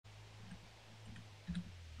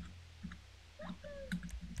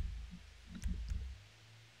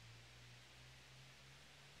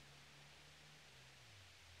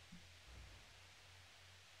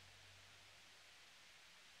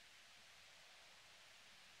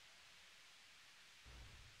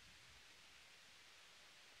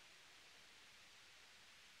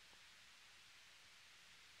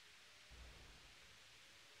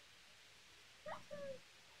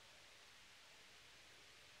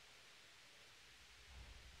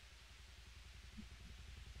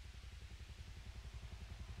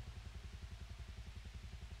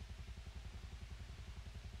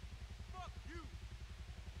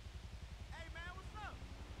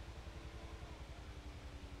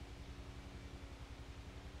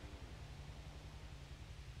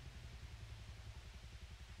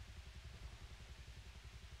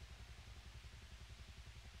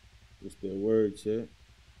What's that word, chat?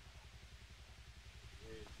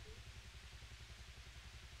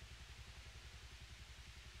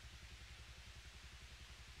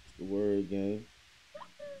 What's the word, gang?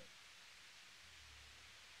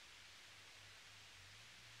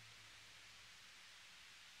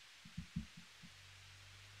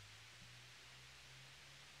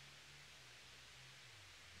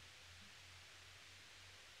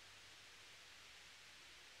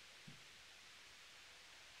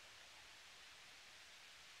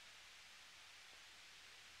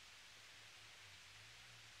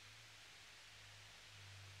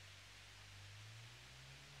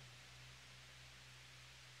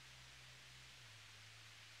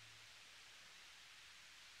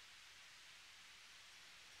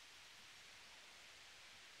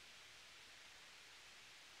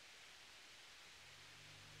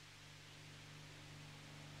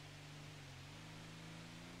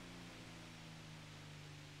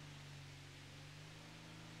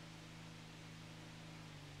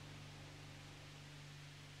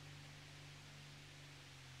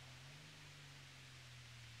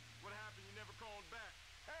 What happened? You never called back.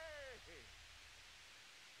 Hey!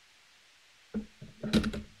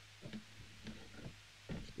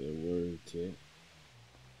 What's that word, chat?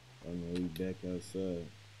 I know we back outside.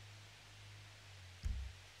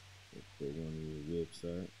 Let's put one of your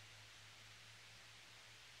website.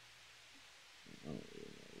 I don't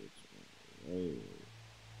really know which one. Hey.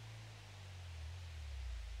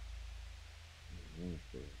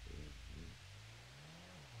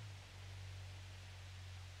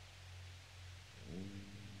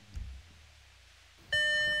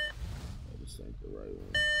 Oh, this ain't the right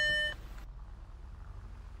one.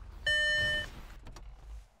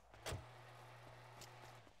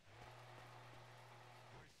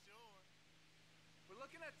 We're sure. We're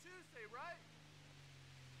looking at Tuesday, right?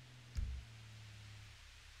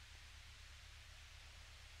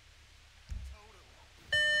 Totally.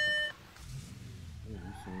 Oh,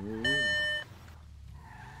 this one really is.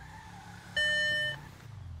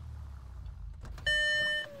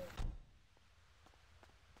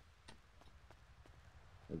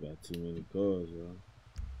 I got too many cars, y'all.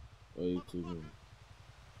 Way too many.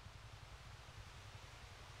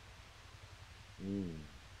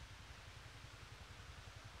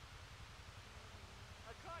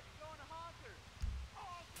 I caught you going to Honkers.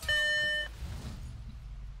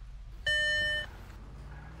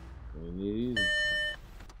 Ain't it easy.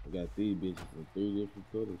 I got these bitches in 3 different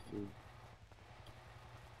colors, too.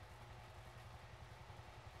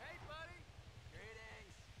 Hey, buddy.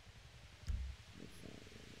 Greetings. Let's find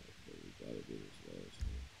one. So we gotta do this last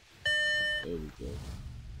one. There we go.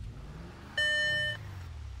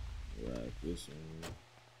 Right, this one.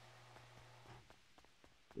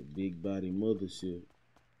 The big body mothership.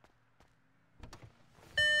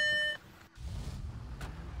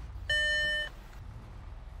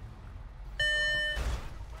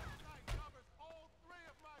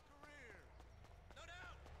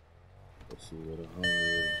 Let's see what a homie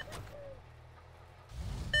is.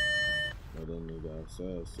 Oh, that nigga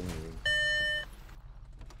outside somewhere.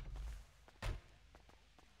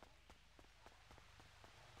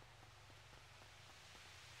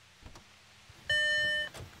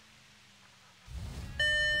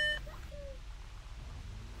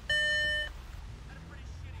 Had a pretty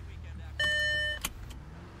shitty weekend, actually.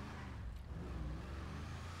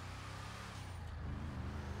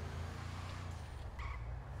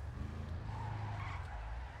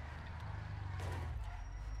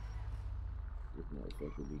 This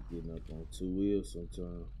motherfucker be getting up on 2 wheels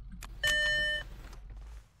sometimes.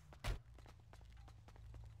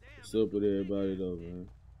 What's up with everybody though, man?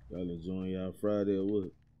 Y'all enjoying y'all Friday or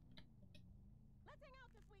what? Let's hang out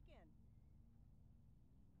this weekend.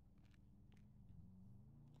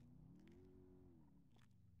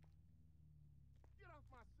 Get off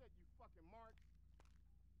my set, you fucking mark.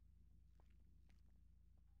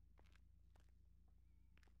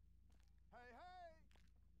 Hey, hey!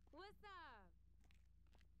 What's up?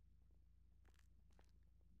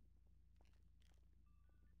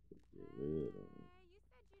 Get red on me. Hey, you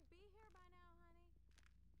said you'd be here by now, honey.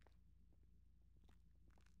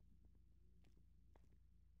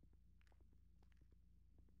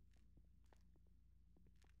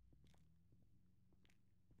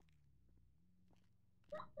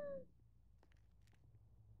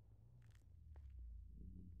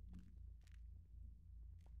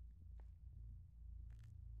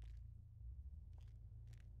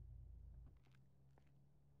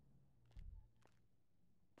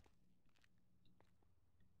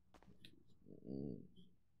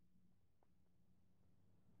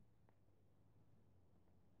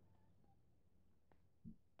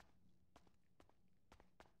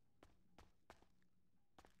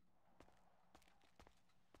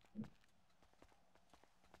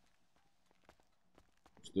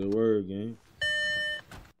 What's the word, gang?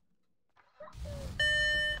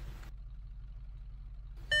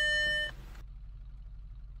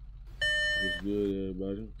 What's good,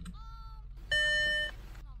 everybody?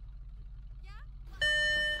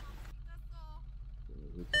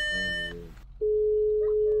 Hit the homie up.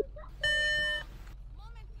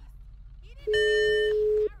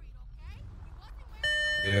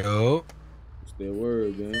 Yo, What's that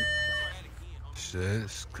word, gang?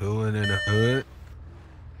 shit's cooling in the hood.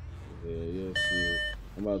 Yeah, shit.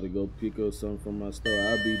 I'm about to go pick up something from my store.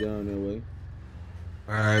 I'll be down that way.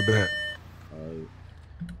 All right, bet. All right.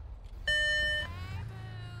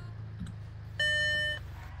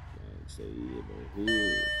 Man, say yeah, the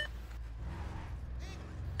hood.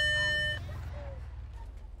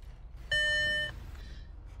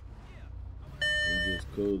 I'm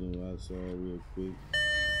just cooling outside real quick.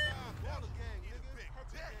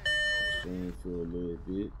 Staying for a little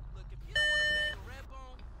bit. Look, if you don't want to bang a red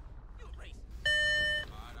bone, you a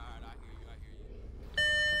racist. All right, I hear you.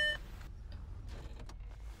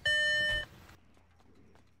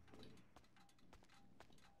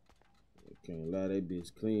 I can't lie, that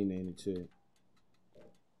bitch clean, ain't it, Chet?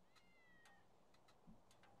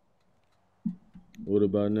 What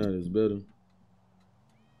about now? It's better?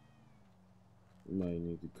 You might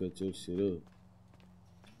need to cut your shit up.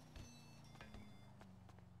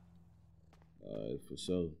 Alright, for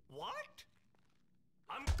sure. What?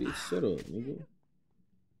 Bitch, shut up, nigga.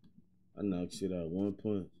 I knock shit out 1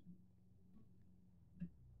 punch.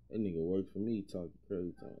 That nigga work for me talking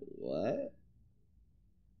crazy. What?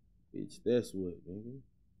 Bitch, that's what, nigga.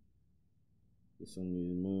 Get some of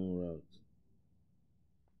these moon rocks.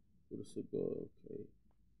 Put a cigar, okay.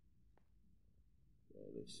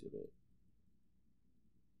 All that shit up.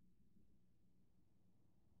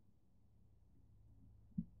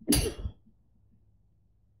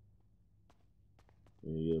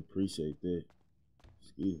 Yeah, appreciate that.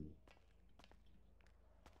 Excuse me.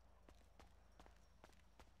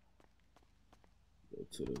 Go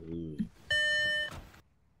to the hood.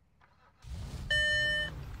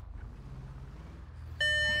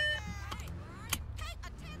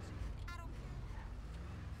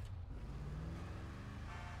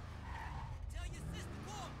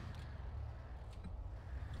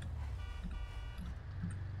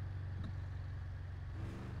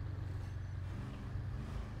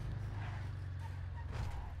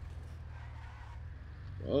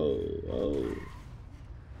 Oh.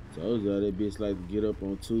 Told y'all that bitch like to get up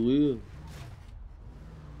on 2 wheels.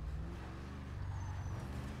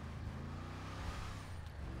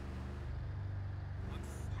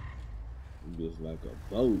 Bitch like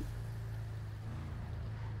a boat.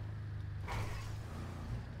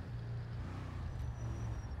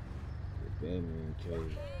 The Batman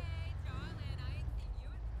cave.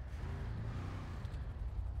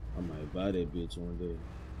 I might buy that bitch one day.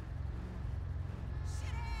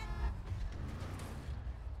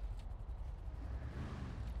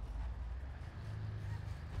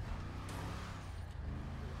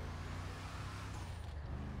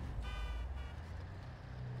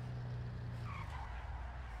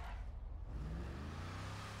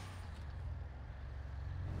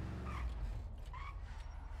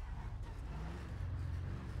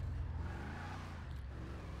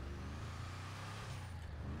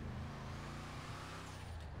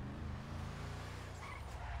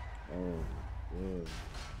 Oh, yeah.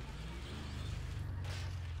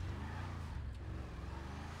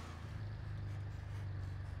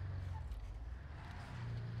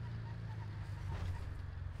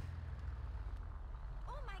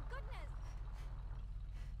 Oh my goodness!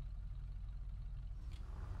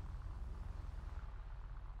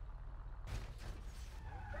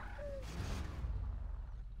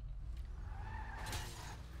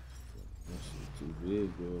 That shit too big,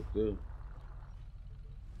 go up there.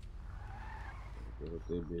 Go up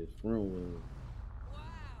that bitch front wheel.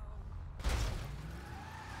 Wow!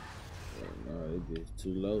 Nah, that bitch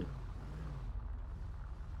too low. You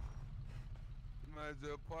might as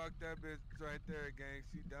well park that bitch right there, gang.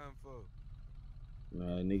 She done for.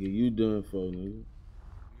 Nah, nigga, you done for, nigga. You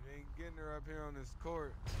ain't getting her up here on this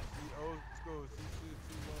court. She old school. She shit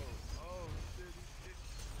too low. Oh, shit.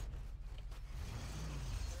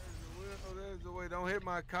 There's the way. Don't hit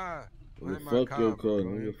my car. Nigga, fuck your car,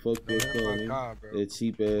 nigga. Fuck your car, nigga. That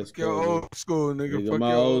cheap ass Fuck car. your old school, nigga. Nigga, Fuck my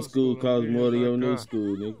your old school costs more than your new car.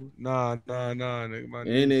 school, nigga. Nah, nigga. My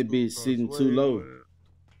new And that school bitch sitting costs too way low. more than-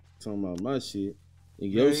 Talking about my shit.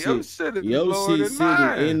 Nigga, Man, your shit is lower than sitting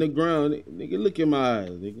mine. in the ground. Nigga, look at my eyes,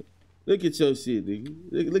 nigga. Look at your shit,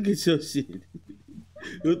 nigga. Look at your shit.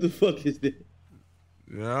 What the fuck is that?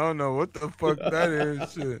 Yeah, I don't know what the fuck that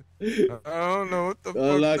is. Shit. I don't know what the fuck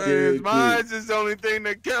Unlock that it is. real quick. Mine's is the only thing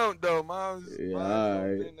that count though. Mine's Yeah, the only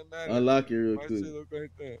alright. thing that matters. Unlock it real My quick. shit look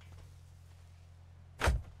like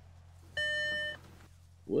that.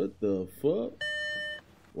 What the fuck?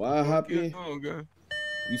 Why I Fuck hop you in? on, guy.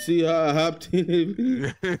 You see how I hopped in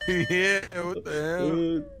it? Yeah, what the hell?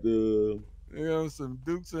 What the? They on some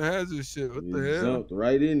Dukes and Hazard shit. What the It hell? jumped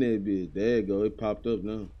right in that bitch. There you go. It popped up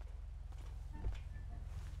now.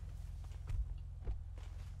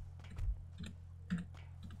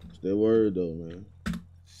 It's that word though, man.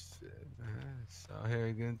 Shit, man. It's out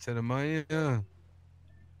here getting to the money. Yeah.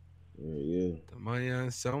 Yeah. The money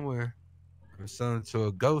on somewhere. I'm selling to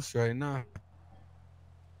a ghost right now.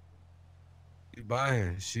 She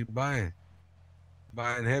buying. She buying.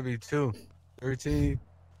 Buying heavy too. 13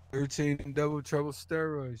 double trouble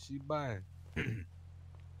steroids. She buying.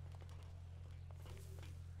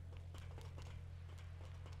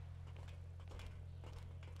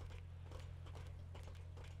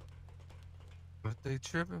 What they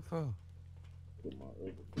tripping for? Put my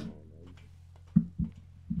other phone on.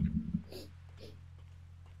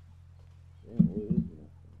 Damn, what is it?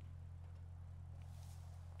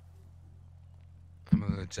 I'm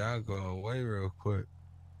gonna let y'all go away real quick.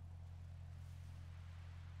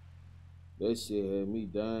 That shit had me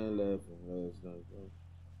dying laughing last night, bro.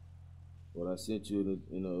 What I sent you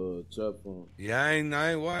in the chat phone. Yeah, I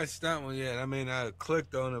ain't watched that one yet. I mean, I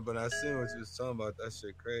clicked on it, but I seen what you was talking about. That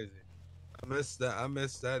shit crazy. I missed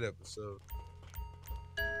that episode.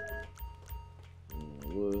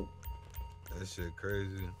 What? That shit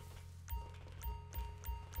crazy.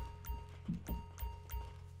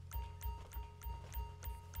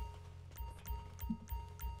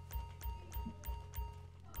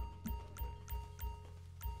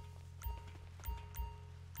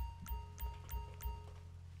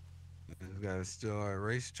 You got a still a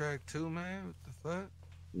racetrack too, man. What the fuck?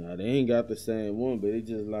 Nah, they ain't got the same one, but it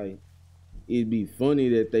just like it'd be funny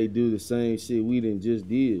that they do the same shit we done just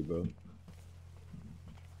did, bro.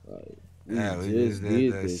 Like we just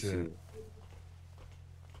did that shit.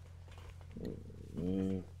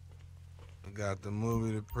 Man. I got the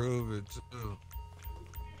movie to prove it too.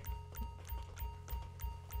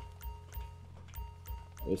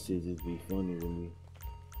 That shit just be funny to me.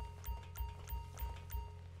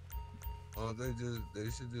 Oh, they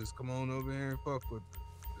should just come on over here and fuck with it.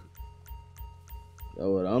 That's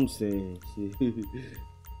what I'm saying. Shit.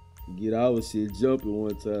 Get our shit jumping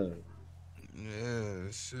one time.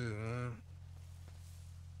 Yeah, shit, man.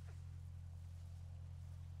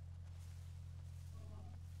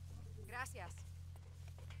 Gracias.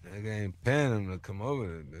 Nigga ain't paying them to come over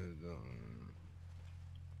there, bitch, though.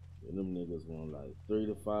 And them niggas want like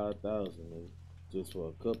 3,000 to 5,000 just for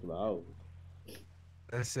a couple of hours.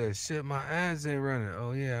 That said, shit, my ads ain't running.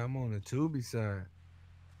 Oh yeah, I'm on the Tubi side.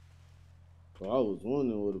 So I was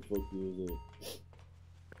wondering where the fuck you was at.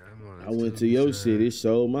 I'm on the I went to Tubi your side. shit, it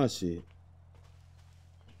showed my shit.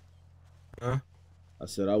 Huh? I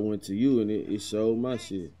said I went to you and it showed my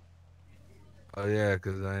shit. Oh yeah,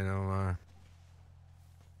 cause I ain't on mine.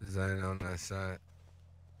 Cause I ain't on that side.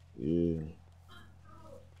 Yeah.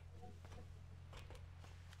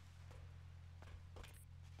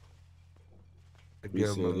 I give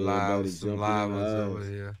them a Appreciate live, everybody some jumping in live ones the over eyes.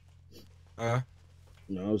 here. Huh?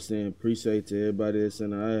 No, I was saying appreciate to everybody that's in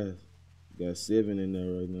the eyes. Got 7 in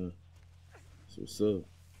there right now. So what's up?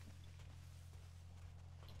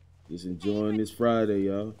 Just enjoying this Friday,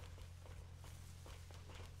 y'all.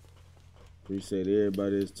 Appreciate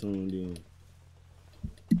everybody that's tuned in.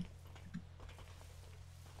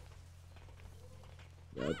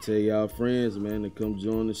 Y'all tell y'all friends, man, to come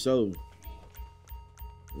join the show.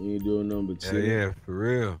 We ain't doing nothing but Yeah, chilling. yeah, for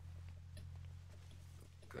real.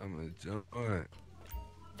 Come and join.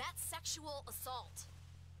 That's sexual assault.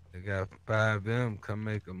 They got 5M come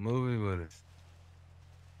make a movie with us.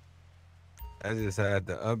 I just had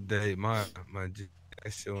to update my G.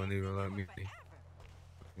 That shit won't even let me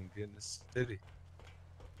get in the city.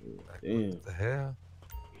 Like, Damn. what the hell?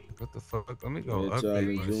 What the fuck? Let me go Man, y'all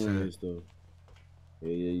update my enjoying shit. this though. Yeah,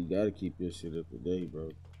 you gotta keep your shit up to date, bro.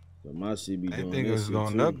 So my shit be I didn't doing think it that was shit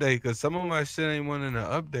going too. to update because some of my shit ain't wanting to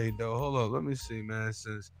update though. Hold up, let me see, man.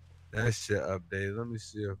 Since that shit updated, let me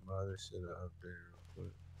see if my other shit updated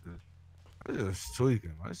real quick. I just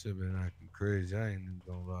tweaking. My shit been acting crazy. I ain't even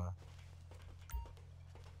gonna lie.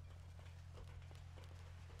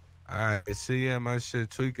 Alright, see, yeah, my shit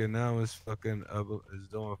tweaking now. It's fucking it's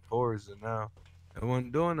doing forwards and now it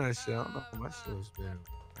wasn't doing that shit. I don't know. My shit was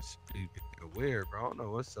being weird, bro. I don't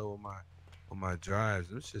know what's up with my drives.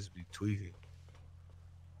 Them shits be tweaking.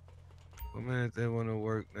 One minute they want to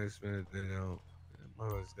work, next minute they don't.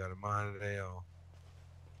 Mother's got a mind of their own.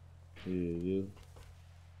 Yeah.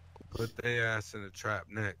 Put their ass in the trap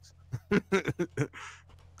next.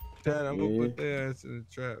 Chad, I'm gonna Yeah. put their ass in the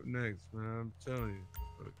trap next, man. I'm telling you.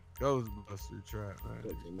 Ghostbuster trap, man.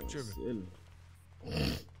 Fucking my Tripping.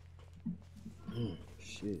 ceiling.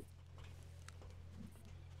 Shit.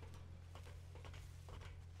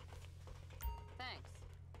 Thanks.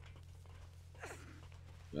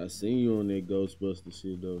 I seen you on that Ghostbuster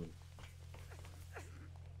shit though.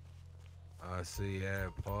 I see. Yeah,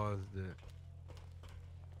 paused it.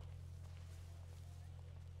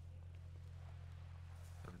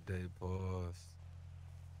 They paused.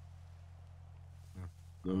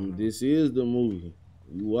 This is the movie.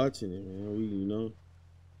 You watching it, man. We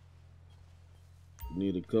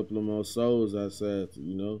need a couple of more souls outside,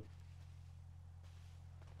 I'm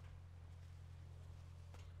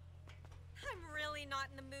really not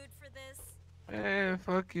in the mood for this. Man,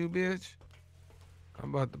 fuck you, bitch.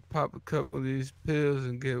 I'm about to pop a couple of these pills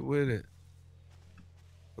and get with it.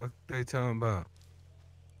 What they talking about?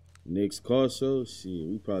 Next car show, shit,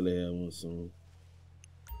 we probably have one soon.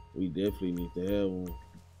 We definitely need to have one.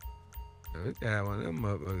 We got one of them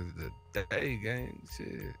motherfuckers today, gang.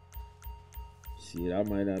 Shit. Shit, I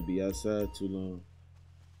might not be outside too long.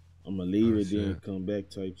 I'ma leave it then come back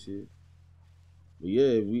type shit. But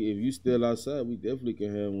yeah, if you still outside, we definitely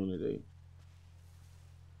can have one today.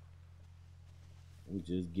 I'm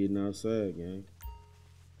just getting outside, gang.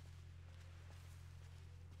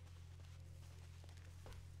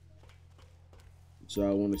 But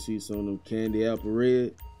y'all want to see some of them candy apple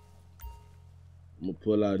red? I'm gonna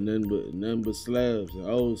pull out nothing but slabs and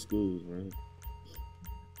old schools, man.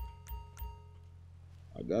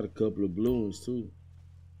 I got a couple of blue ones too.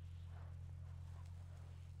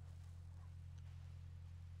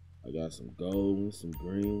 I got some gold ones, some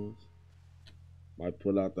green ones. Might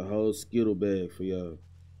pull out the whole Skittle bag for y'all.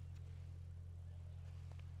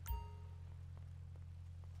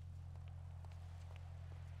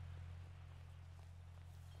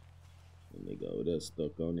 And they go, that's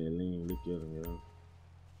stuck on that lean. Look at him, y'all.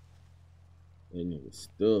 That nigga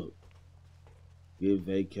stuck. Good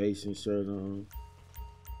vacation shirt on.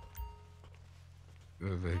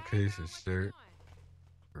 Good vacation shirt.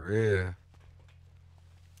 Yeah.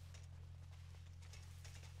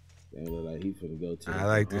 That look like he finna go to the I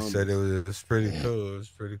like to Bahamas. say it was pretty cool. It was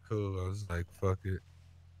pretty cool. I was like, fuck it.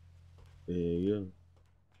 Yeah.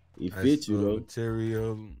 It Nice fit you little though.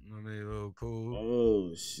 material. I mean, a little cool.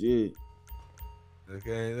 Oh shit. Look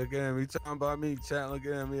at him. He talking about me, chat. Look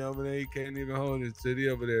at me over there. He can't even hold his city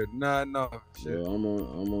over there. Nah, no. Shit. Bro, I'm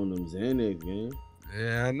on them Xanax, man.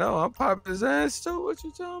 Yeah, I know. I'm popping his ass too. What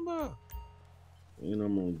you talking about? And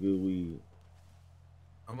I'm on good weed.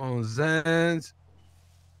 I'm on Zans.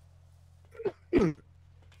 Good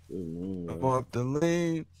moon, I'm bro. off the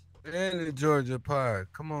lean and the Georgia pie.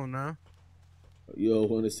 Come on now. You all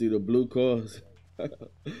want to see the blue cars?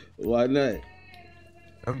 Why not?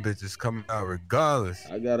 Them bitches coming out regardless.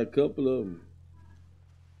 I got a couple of them.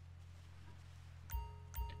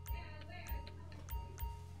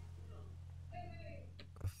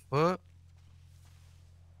 The fuck?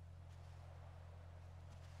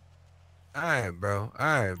 All right, bro.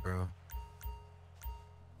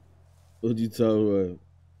 What you talking about?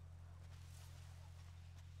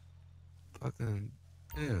 Fucking,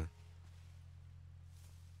 yeah.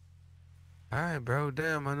 All right, bro.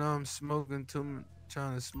 Damn, I know I'm smoking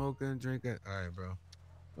trying to smoke and drink it. All right, bro.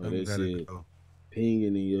 Oh, I'm that gotta shit go.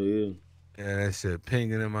 pinging in your ear. Yeah, that shit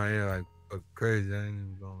pinging in my ear like fuck crazy. I ain't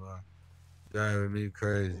even gonna lie. Driving me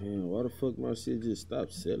crazy. Damn, why the fuck my shit just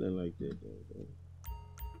stopped selling like that, though, bro?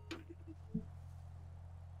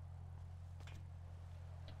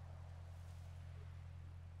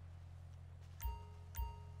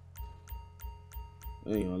 I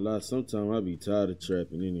ain't gonna lie, sometimes I be tired of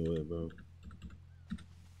trapping anyway, bro.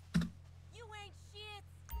 You ain't shit.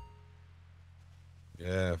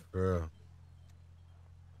 Yeah, for real.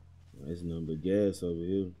 That's nothing but gas over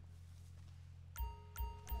here.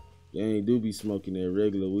 Gang do be smoking that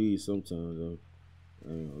regular weed sometimes, though.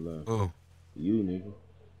 I ain't gonna lie. Oh. You, nigga.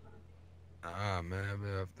 Man, I be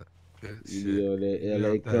off that good You shit. be on that You be LA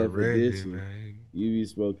off that Reggie, Confidential. man. You be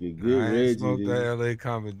smoking good I ain't Reggie, smoked that nigga. LA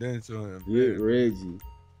Confidential in a Good minute, man. Reggie.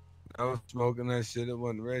 I was smoking that shit. It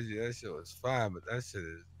wasn't Reggie. That shit was fine, but that shit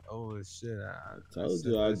is old as shit. I I told set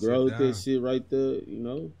you I that shit growed down. that shit right there,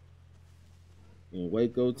 in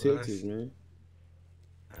Waco, Well, Texas, man.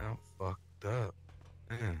 I'm fucked up.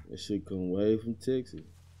 Man. That shit come way from Texas.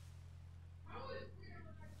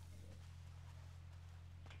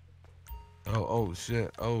 Oh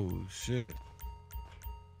shit. Oh shit.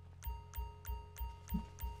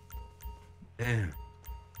 Damn.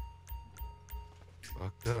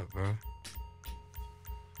 fucked up, bro.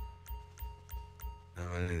 Now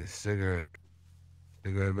I need a cigarette.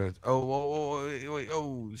 Cigarette bench. Oh, whoa, whoa, wait,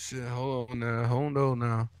 oh, shit, hold on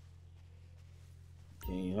now.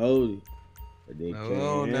 Can't hold it. But they Hold can't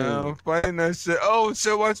on now, handle I'm fighting that shit. Oh,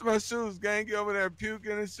 shit, watch my shoes, gang. Get over there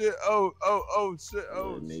puking and shit. Oh, shit, it.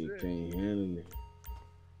 oh, Little nigga shit. can't handle it.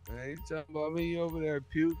 Man, you talking about me over there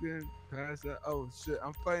puking? Pass that. Oh, shit,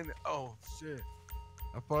 I'm fighting it. Oh, shit.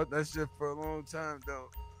 I fought that shit for a long time, though.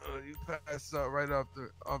 You passed out right off the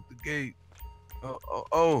gate.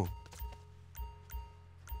 Oh.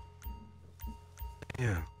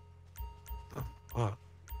 Yeah. The fuck?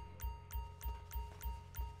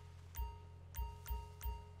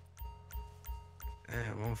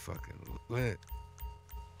 Damn, I'm fucking lit.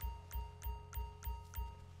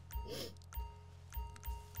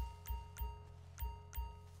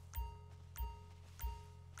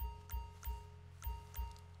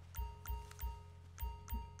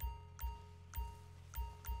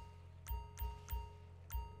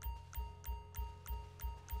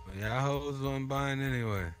 But y'all hoes wasn't buying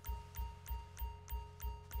anyway.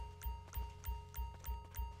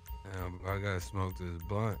 Damn, I gotta smoke this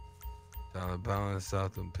blunt. Trying to balance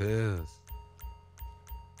out them pills.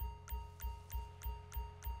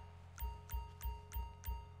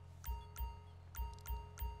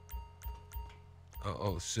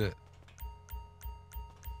 Oh shit.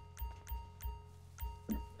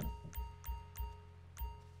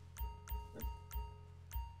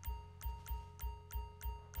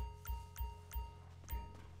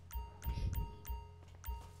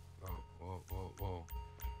 Whoa.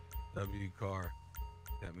 W car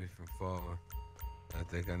kept me from falling. I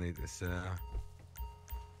think I need to sit down.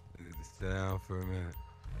 For a minute.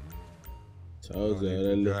 Told you Don't need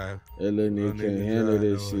that to drive. little nigga can't handle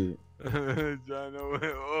that shit. Drive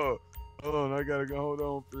nowhere. Oh, hold on, I gotta go. Hold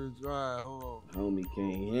on for this ride. Hold on. Homie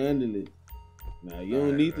can't handle it. Now you don't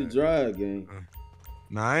Right, need to drive, gang.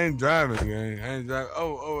 Nah, I ain't driving, gang. I ain't driving.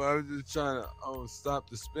 Oh, I was just trying to stop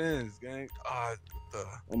the spins, gang. Ah, what the?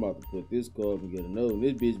 I'm about to put this car up and get another one.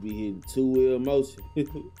 This bitch be hitting two-wheel motion. It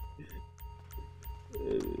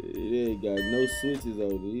ain't got no switches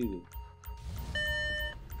on it either. I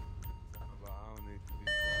don't need to be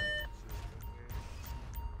driving.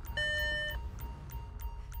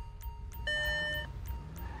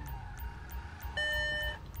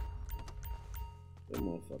 That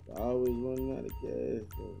motherfucker always running out of gas,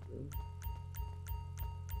 though, bro.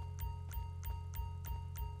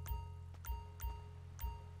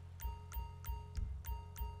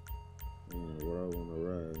 Man, where I wanna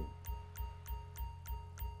ride.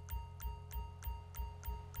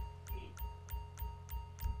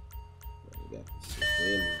 I got this shit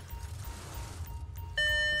early.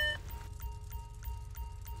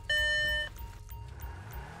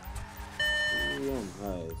 Ooh, I'm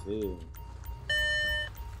high as hell.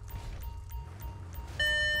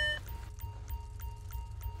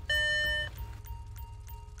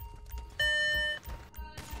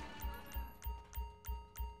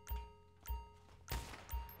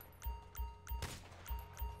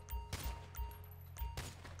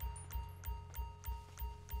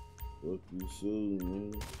 Fuck you shooting,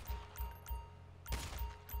 nigga.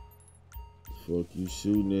 Fuck you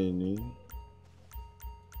shooting at, nigga.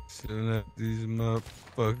 Shooting at these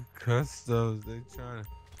motherfucking custos. They trying to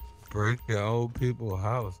break your old people's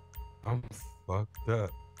house. I'm fucked up.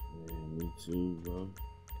 Man, me too, bro.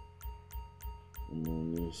 I'm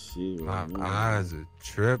on this shit My right now. eyes are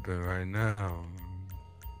tripping right now.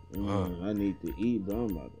 I need to eat, bro.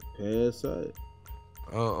 I'm about to pass out.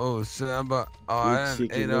 Oh shit! I done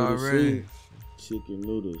ate already. Chicken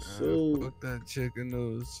noodle soup. Fuck that chicken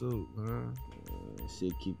noodle soup, huh?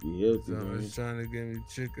 Shit keep you healthy, man. Someone's trying to give me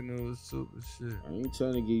chicken noodle soup and shit. I ain't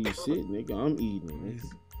trying to give you shit, nigga. I'm eating it,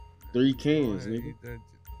 nigga. 3 cans, ahead, nigga.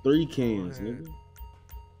 3 cans, ahead. nigga.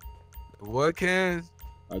 What cans?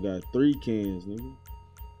 I got 3 cans, nigga.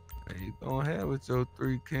 Hey, you go ahead with your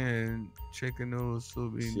 3-can chicken noodle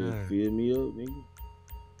soup. Be Shit, nice. fill me up, nigga.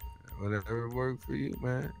 Whatever work for you,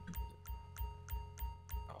 man.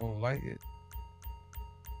 I don't like it.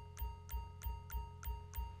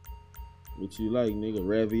 What you like, nigga?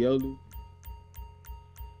 Ravioli?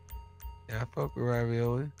 Yeah, I fuck with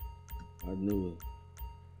ravioli. I knew it.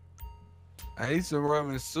 I eat some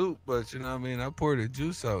ramen soup, but you know what I mean? I pour the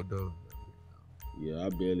juice out, though. Yeah, I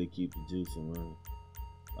barely keep the juice around.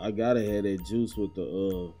 I gotta have that juice with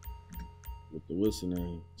the what's the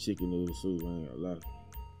name? Chicken noodle soup, I ain't gonna lie.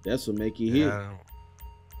 That's what make you hit. I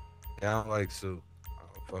don't like soup. I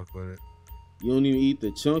don't fuck with it. You don't even eat the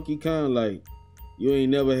chunky kind, like you ain't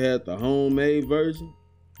never had the homemade version.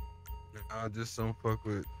 I just don't fuck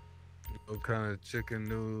with No kind of chicken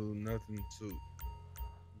noodle, nothing soup.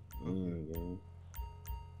 Gang.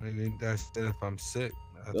 Maybe that's it if I'm sick.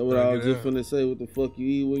 That's what I was just finna say. What the fuck you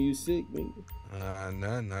eat when you sick, nigga?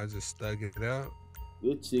 Nothing. I just stuck it out.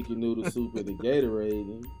 Your chicken noodle soup and the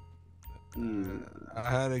Gatorade, nigga. I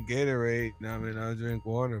had a Gatorade. I mean, I drink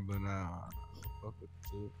water, but nah, fuck with the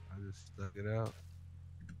soup. I just stuck it out.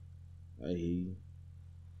 I hear you.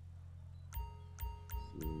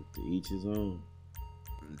 So, to each his own.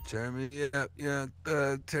 Turn me up, young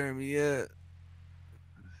thug. Turn me up.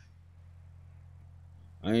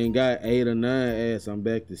 I ain't got 8 or 9 ass. I'm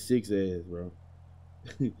back to 6 ass, bro.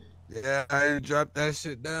 Yeah, I didn't drop that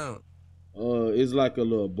shit down. It's like a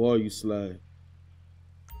little bar you slide.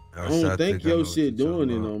 I So don't think your shit doing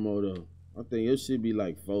it about. no more though. I think your shit be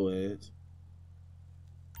like 4 ass.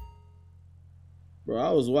 Bro,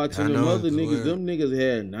 I was watching them other niggas. Weird. Them niggas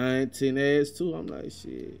had 9, 10 ass too. I'm like,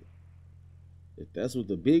 shit. If that's what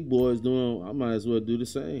the big boys doing, I might as well do the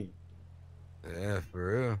same. Yeah,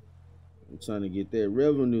 for real. I'm trying to get that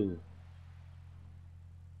revenue.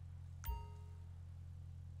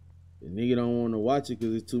 The nigga don't want to watch it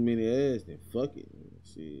because it's too many ass. Then fuck it.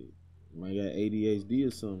 Shit, you might got ADHD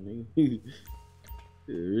or something, nigga.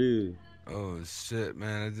 Yeah, really. Oh shit,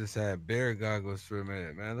 man! I just had bear goggles for a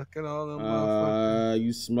minute, man. Look at all them motherfuckers.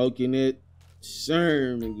 You smoking it?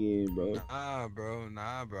 Sherm again, bro.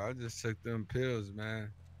 Nah, bro. I just took them pills,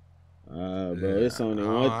 man. Bro, Yeah, it's only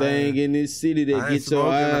one thing in this city that gets your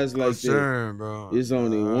eyes like that. Bro. It's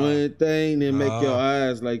only one thing that make your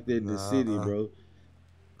eyes like that in the city, bro.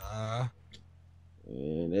 Nah.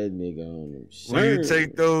 Man, that nigga on them. When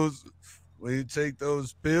you take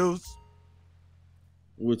those pills.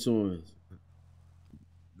 Which ones?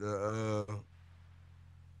 Yeah,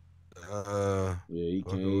 he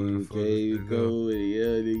can't go with it,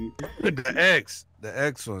 yeah, nigga. The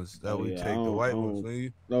X ones that we take, the white ones.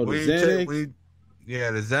 The Xanax?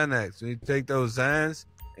 The Xanax. When you take those Xans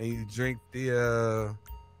and you drink the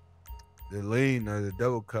lean or the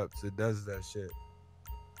double cups, it does that shit.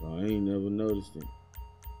 Oh, I ain't never noticed it.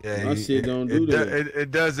 Yeah, my shit don't do that.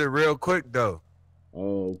 It does it real quick though.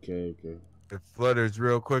 Oh, okay. It flutters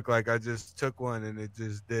real quick. Like I just took one and it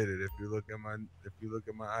just did it. If you look at my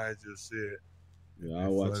eyes, you'll see it. Yeah,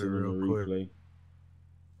 I'll watch it on the replay.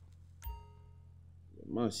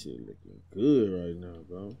 My shit looking good right now,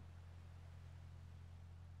 bro.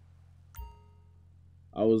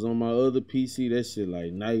 I was on my other PC. That shit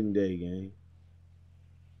like night and day, gang.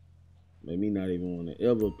 Made me not even want to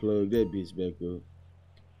ever plug that bitch back up.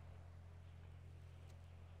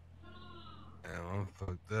 Damn, I'm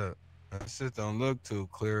fucked up. That shit don't look too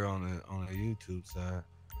clear on the YouTube side.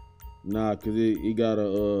 Nah, cause it gotta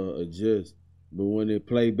adjust. But when it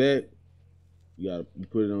play back, you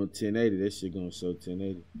put it on 1080. That shit gonna show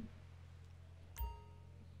 1080.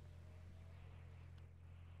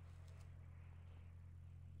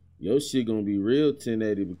 Your shit gonna be real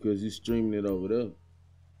 1080 because you streaming it over there.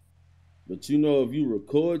 But you know, if you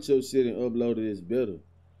record your shit and upload it, it's better.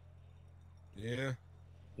 Yeah.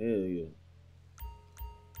 Hell yeah.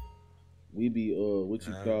 We be what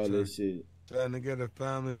you call that shit? Trying to get a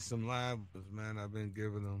family some live ones, man. I've been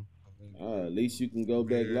giving them. At least you can go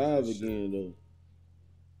back live again though.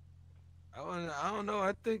 I don't know.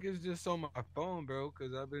 I think it's just on my phone, bro.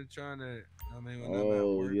 Cause I've been trying to. I mean, when I'm at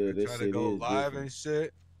work, I try to go live and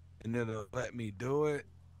shit, and it'll let me do it,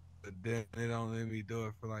 but then it don't let me do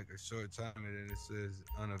it for like a short time, and then it says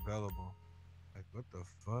unavailable. Like, what the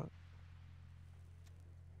fuck?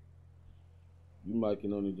 You might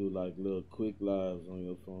can only do like little quick lives on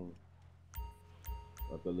your phone,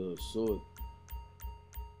 like a little short.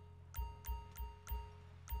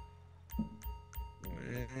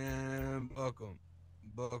 Man, buckle.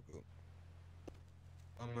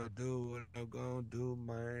 I'ma do what I'm gonna do,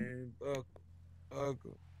 man.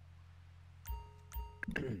 Buckle.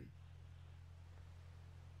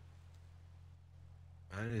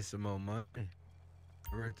 I need some more money.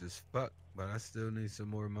 I'm rich as fuck, but I still need some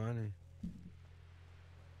more money.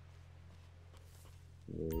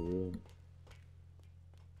 Yeah.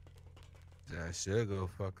 I should go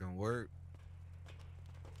fucking work.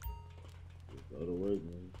 Go to work,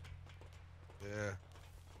 man. Yeah.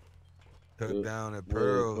 Cut down at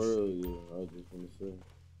Pearls. Yeah, I was just gonna say.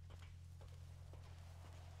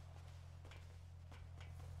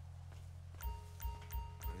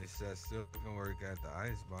 They said still can work at the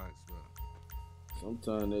Icebox, but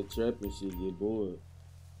sometimes that trapping shit get bored.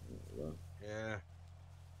 Yeah.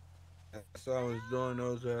 That's why I was doing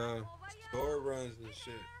those store runs and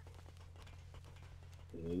shit.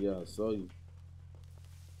 Yeah, I saw you.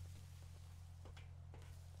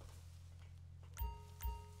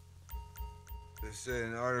 Yeah, It said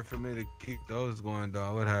in order for me to keep those going, though,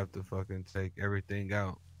 I would have to fucking take everything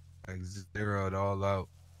out, like zero it all out.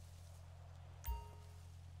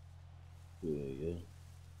 Yeah.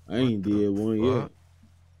 I What ain't the did one yet. fuck?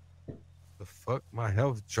 The fuck? My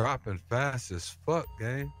health dropping fast as fuck,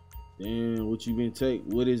 gang. Damn, what you been take?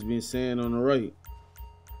 What it's been saying on the right?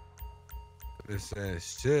 It's saying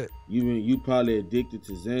shit. You probably addicted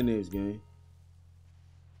to Xanax, gang.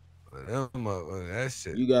 But that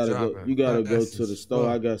shit You gotta dropping go fast to the as store.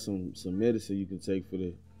 fuck. I got some medicine you can take for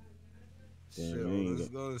that. Damn, Shit, I well, ain't let's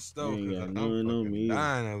got go to the I store, ain't cause got I'm none on fucking me either.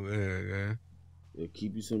 dying over here, gang. Yeah,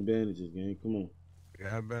 keep you some bandages, gang. Come on. I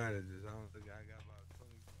got bandages. I don't think I got about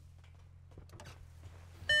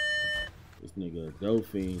 20. This nigga a dope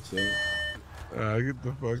fiend, son. Get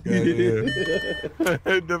the fuck out of here.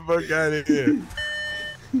 Get the fuck out of here.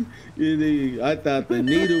 I thought the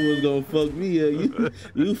needle was gonna fuck me up.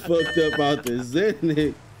 You fucked up out the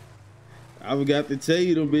Xanax. I forgot to tell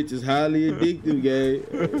you, them bitches highly addictive, gang.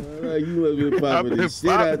 You must been I've popping been this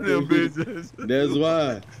shit out popping there. them bitches. That's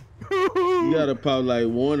why. You gotta pop like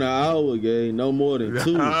 1 an hour, gang. No more than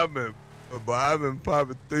 2. I've been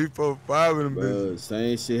popping 3, 4, 5 of them bitches.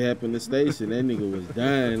 Same shit happened to Station. That nigga was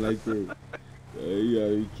dying like that. You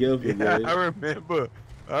gotta be careful, Yeah, gang.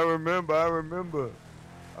 I remember.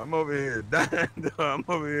 I'm over here dying, though. I'm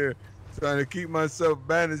over here trying to keep myself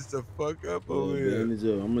bandaged the fuck up over here. Bandage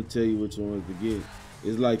up. I'm gonna tell you which ones to get.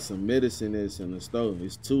 It's like some medicine that's in the store.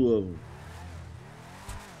 It's 2 of them.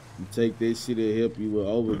 You take this shit, it'll help you with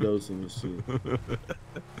overdosing and shit.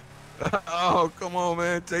 Oh, come on,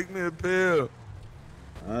 man. Take me a pill.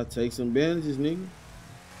 I'll take some bandages, nigga.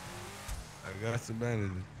 I got some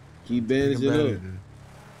bandages. Keep bandaging up.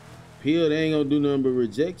 Pill, they ain't gonna do nothing but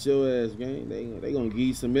reject your ass, gang. They gonna give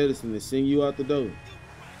you some medicine and send you out the door.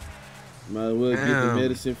 Might as well get the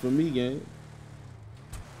medicine from me, gang.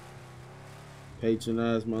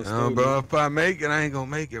 Patronize my store. Bro, if I make it, I ain't gonna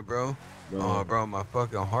make it, bro. Oh, bro, my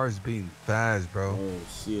fucking heart's beating fast, bro. Oh,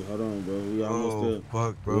 shit. Hold on, bro. We almost there.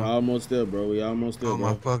 Fuck, bro. We almost there, bro. We almost there, bro.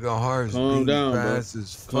 My fucking heart's Calm down, fast bro.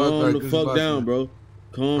 as fuck. Calm the fuck down, bro.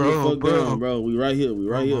 Calm the fuck down, bro. We right here. We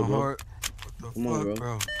right here, bro. What the Come on, fuck,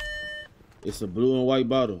 bro. It's a blue and white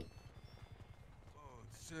bottle. Oh,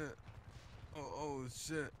 shit. Oh,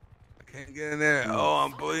 shit. I can't get in there. Oh,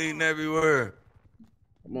 I'm bleeding everywhere.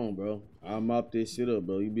 Come on, bro. I'll mop this shit up,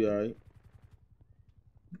 bro. You be all right.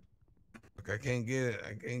 I can't get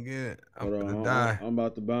it. I'm Hold gonna on. die. I'm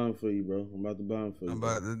about to bind for you, bro. I'm about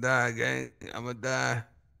to die, gang. I'm gonna die.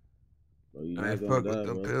 Bro, you I not ain't gonna fuck die, with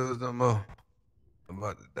them bro. pills no more. I'm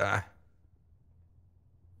about to die.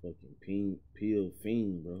 Fucking pill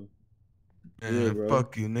fiend, bro. Man, Yeah, bro.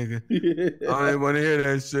 fuck you, nigga. I don't even want to hear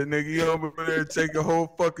that shit, nigga. You over there take a whole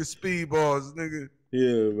fucking speedballs, nigga.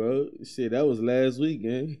 Yeah, bro. Shit, that was last week,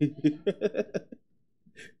 gang.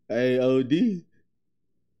 Hey, OD.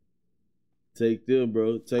 Take them,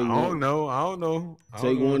 bro. I don't know.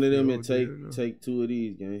 Take one of them and take 2 of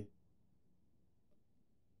these, gang.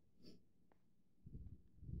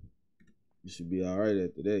 You should be all right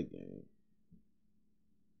after that, gang.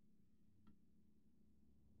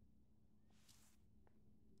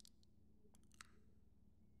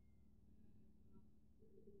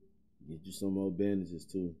 Get you some more bandages,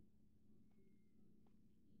 too.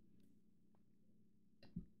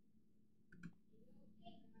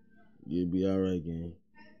 You'll be all right, gang.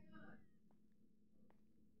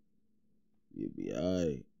 You'll be all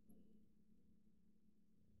right.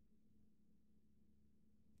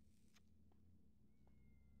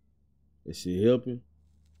 That shit helping?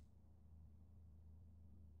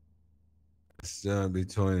 It's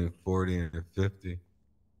between 40 and 50.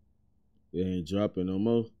 It ain't dropping no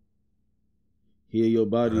more. Heal your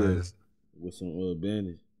body up It's- with some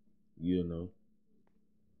bandage. You know.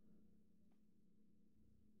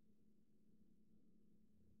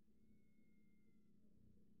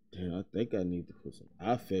 Damn, I think I need to put some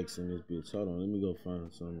affects in this bitch. Hold on, let me go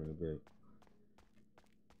find some in the back.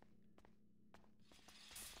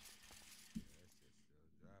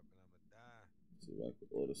 See if I can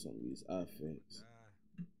order some of these affects.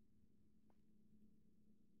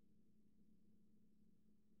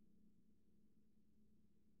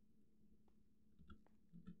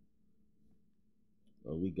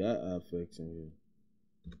 Oh, we got affects in here.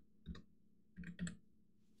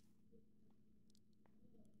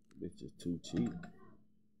 Bitch is too cheap.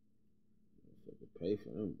 I could pay for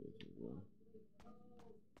them bitches, bro.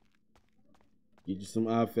 Get you some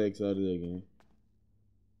affects out of there, gang.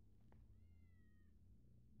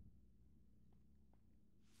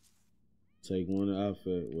 Take one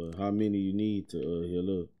affect. Well, how many you need to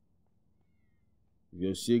heal up? If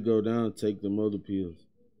your shit go down, take them other pills.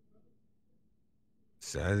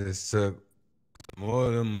 So I just took more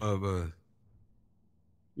of them of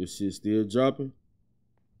Your shit still dropping?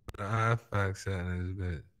 the high facts at this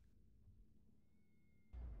bit.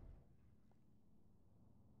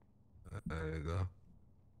 There you go.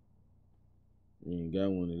 You ain't got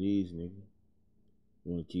one of these, nigga.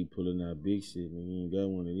 You wanna keep pulling out big shit, nigga. You ain't got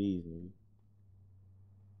one of these, nigga.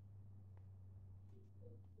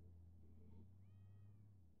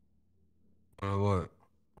 What?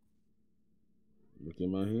 Look at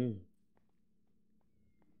my hand.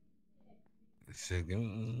 Shit, give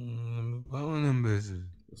me one of them bitches.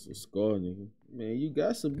 That's a scar, nigga. Man, you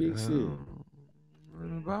got some big shit. One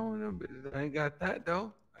of them bitches. I ain't got that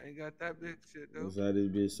though. I ain't got that big shit though. That's how this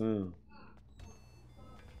bitch sound.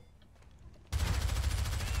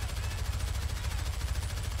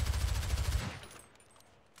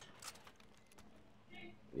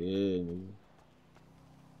 Yeah, nigga.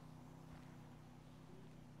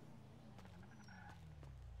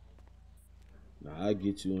 Nah, I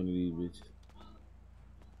get you one of these bitches.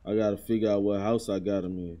 I gotta figure out what house I got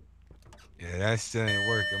them in. Yeah, that shit ain't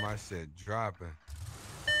working. My shit dropping.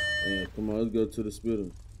 Man, come on, let's go to the spitter.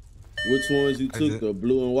 Which ones you I took? just, The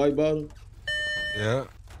blue and white bottle? yeah.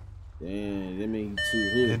 Damn, that mean you too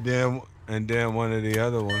hood. And then one of the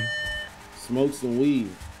other ones. Smoke some weed.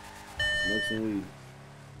 Smoke some weed.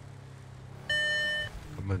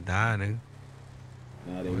 I'ma die, nigga.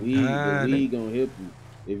 Nah, I'ma the die, weed nigga. gonna help you.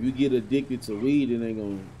 If you get addicted to weed, it ain't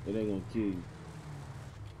gonna kill you.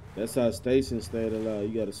 That's how Station stayed alive.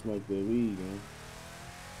 You gotta smoke that weed, man.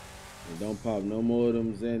 And don't pop no more of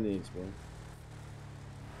them Xanax, bro.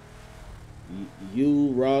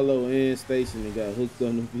 You, Rollo, and Station that got hooked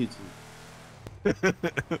on them bitches.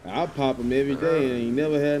 I pop them every day and ain't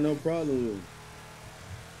never had no problem with them.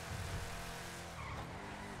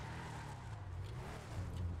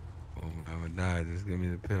 Oh, I'ma die. Just give me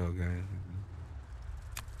the pill, guys.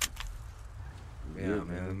 Let me out,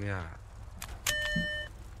 man. Let me out.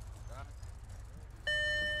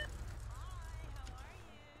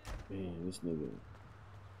 Man, this nigga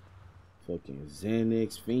fucking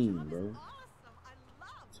Xanax fiend, bro.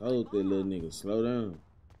 Told that little nigga slow down.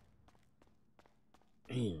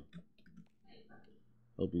 Damn.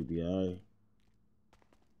 Hope he be alright.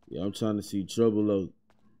 Yeah, I'm trying to see Trouble Oak.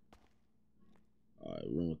 Alright,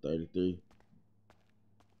 room 33.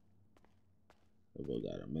 That boy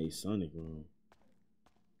got a Masonic room.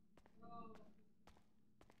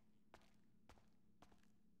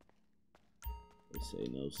 They say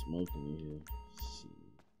no smoking in here. Shit.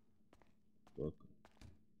 Welcome.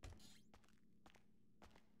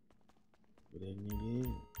 Where that nigga at?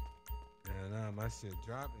 Yeah, nah, my shit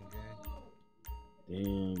dropping, gang.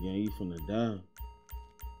 Damn, gang, you finna die.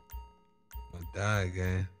 I'ma die,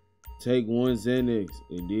 gang. Take one Xanax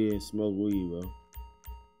and then smoke weed, bro.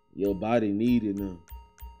 Your body need it now.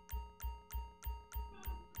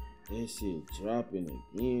 That shit dropping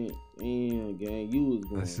again. Damn, gang,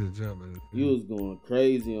 That shit dropping. you was going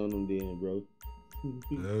crazy on them then, bro.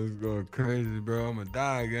 That was going crazy, bro. I'ma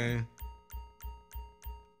die, gang.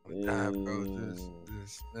 I'ma die, bro.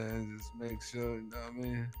 Just make sure, you know what I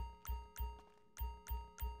mean?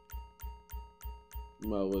 You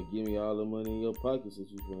might well give me all the money in your pocket since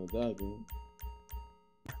you gonna die, man.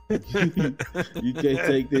 You can't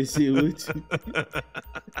take that shit with you.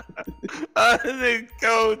 I think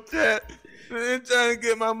cold chat. I'm trying to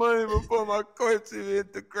get my money before my corpse even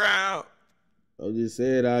hit the ground. I'm just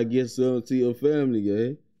saying I'll get some to your family,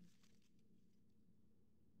 gang.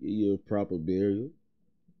 Give you a proper burial.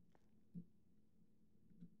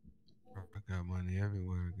 I got money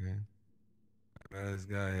everywhere, gang. This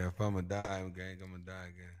guy, if I'ma die, gang, I'ma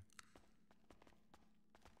die, gang.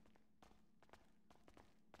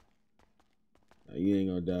 Nah, you ain't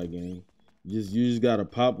gonna die, gang. You just gotta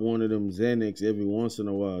pop one of them Xanax every once in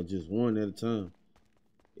a while, just one at a time.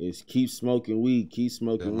 It's keep smoking weed, keep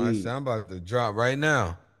smoking weed. I'm about to drop right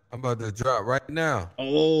now.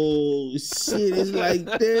 Oh shit, it's like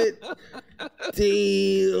that.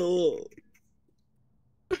 Damn.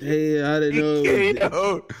 Damn, I didn't know it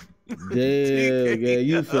was damn, gang,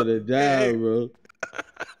 you finna die, bro.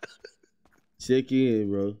 Check in,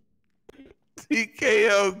 bro.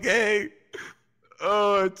 TKO gang.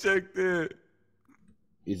 Oh, check that.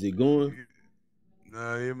 Is it going?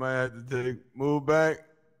 Nah, you might have to move back.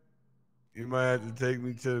 You might have to take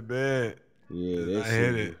me to the bed. Yeah,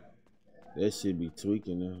 that shit be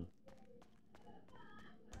tweaking now.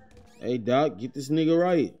 Hey Doc, get this nigga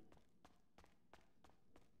right.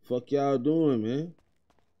 Fuck y'all doing, man?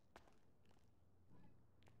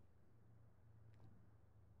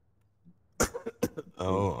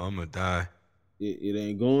 Oh, I'ma die. It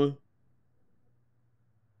ain't going?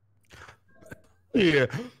 Yeah.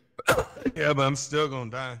 Yeah, but I'm still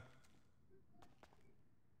gonna die.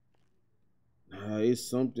 Nah, it's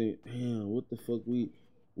something. Damn, what the fuck we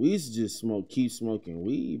used to just keep smoking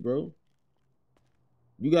weed, bro.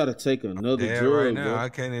 You gotta take another Yeah, right drug, now bro. I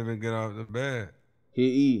can't even get off the bed. Hit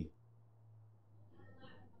E.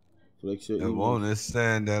 Flex your It E won't. muscle. It's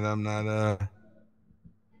saying that I'm not that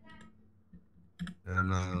I'm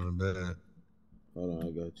not on the bed. Hold on,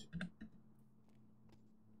 I got you.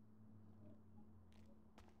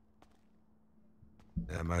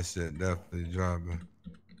 Yeah, my shit definitely dropping.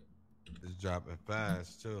 It's dropping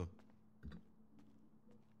fast too.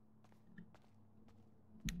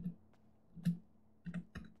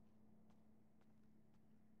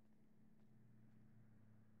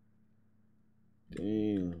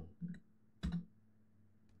 Damn.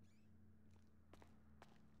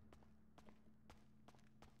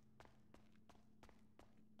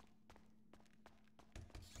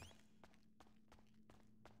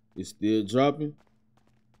 It's still dropping?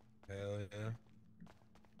 Hell yeah.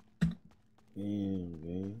 Damn,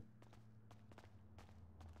 man.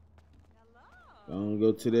 I don't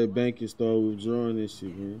go to that bank and start withdrawing this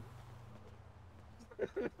shit, man.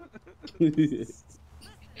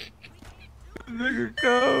 Nigga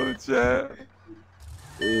cold, chat.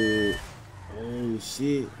 Oh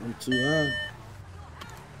shit, I'm too high.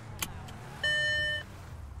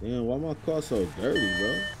 Damn, why my car so dirty,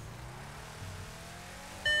 bro?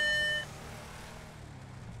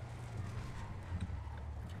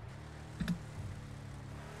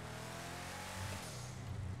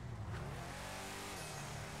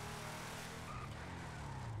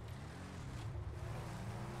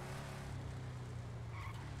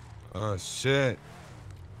 Oh shit.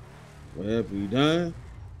 What happened? You dying?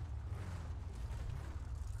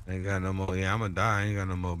 Ain't got no more. Yeah, I'ma die. I ain't got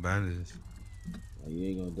no more bandages. Oh, you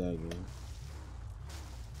ain't gonna die, man.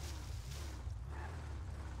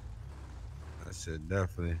 That shit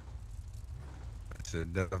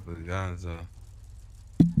definitely gone, so.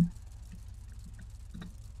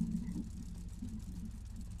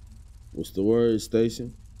 What's the word,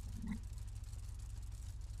 Station?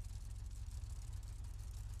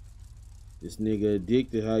 This nigga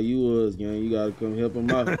addicted how you was, gang. You gotta come help him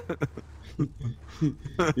out.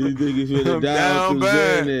 These niggas finna I'm die down through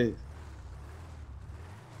bad. Xanax.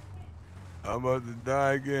 I'm about to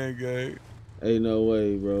die again, gang. Ain't no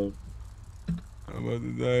way, bro. I'm about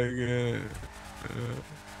to die again.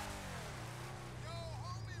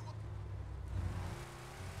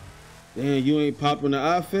 Damn, you ain't popping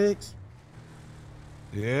the effects?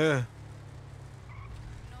 Yeah.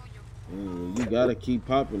 Damn, you gotta keep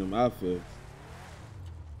popping them effects.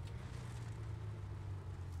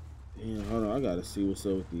 Damn, hold on. I gotta see what's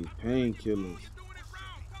up with these painkillers.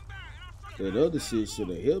 That other shit should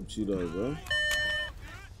have helped you, though, bro.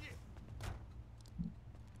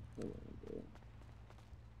 Hold on, bro.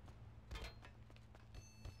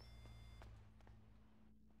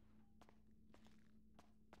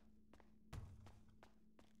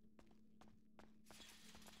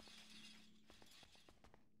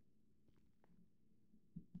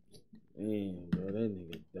 Damn, bro. That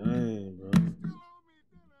nigga dying, bro.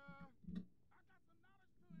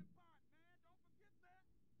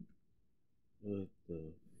 What the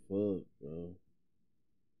fuck, bro?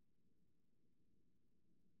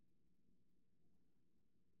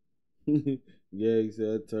 Yeah, he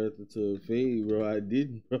said I turned into a fiend, bro. I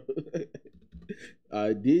didn't, bro.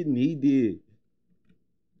 I didn't. He did.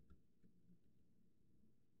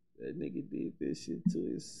 That nigga did this shit to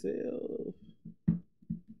himself.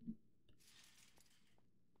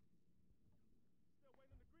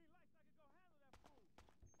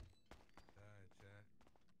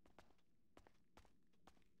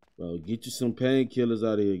 Bro, get you some painkillers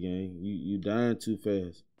out of here, gang. You dying too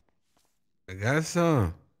fast. I got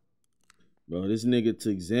some. Bro, this nigga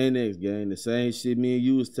took Xanax, gang. The same shit me and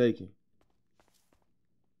you was taking.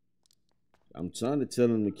 I'm trying to tell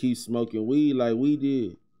him to keep smoking weed like we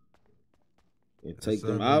did. And That's take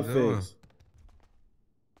them what I've been doing. effects.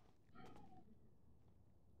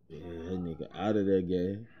 Yeah, that nigga out of there,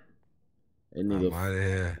 gang. That I'm out of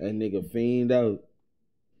here. nigga fiend out.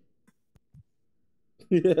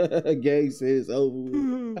 Gang says over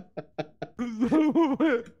with.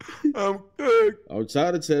 I'm cooked. I'm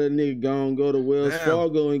trying to tell that nigga go to Wells Damn.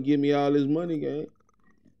 Fargo and give me all his money, gang.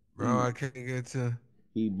 Bro, I can't get to.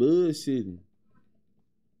 He bullshitting.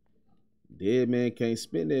 Dead man can't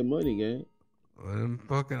spend that money, gang. Where them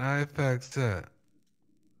fucking iPacks at?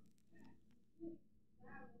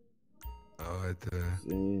 Oh, right there.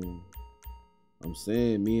 I'm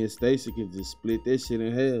saying me and Stacy can just split that shit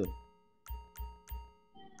in half.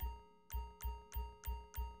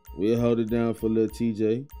 We'll hold it down for little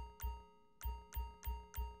TJ.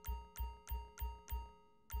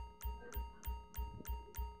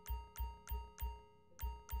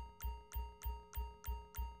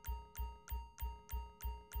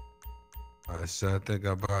 I said, I think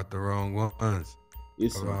I bought the wrong ones.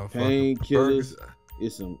 It's I some bought fucking painkillers. Percocet.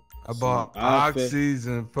 It's some. I bought oxys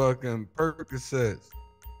and fucking Percocets.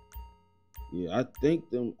 Yeah, I think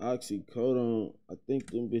them oxycodone. I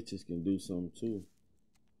think them bitches can do something too.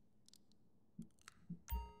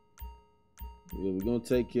 Yeah, we're gonna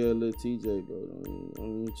take care of little TJ, bro.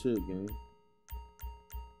 Don't even trip, gang.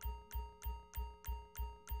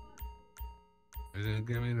 You didn't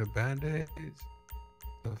give me the band-aids?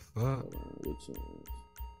 The fuck? Hold on, which ones?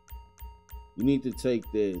 You need to take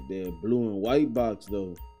that blue and white box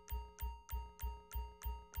though.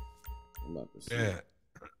 I'm about to see. Yeah.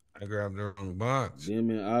 I grabbed the wrong box.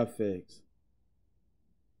 Them and iFX.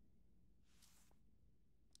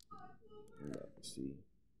 I'm about to see.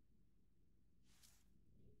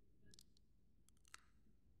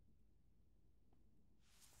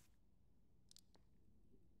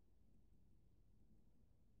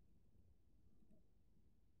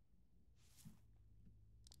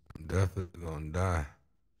 I'm definitely gonna die.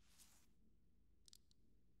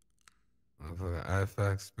 Motherfucking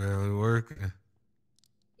iFax barely working.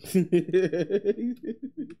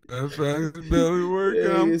 iFax barely working.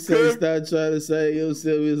 Yeah, I'm you say cooked. stop trying to say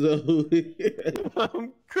yourself is over.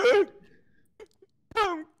 I'm cooked.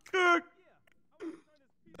 I'm cooked.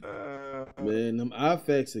 Man, them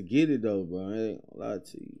iFax will get it though, bro. I ain't gonna lie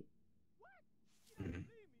to you.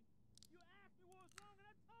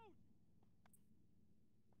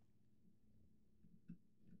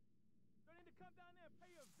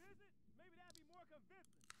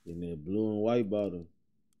 In that blue and white bottle.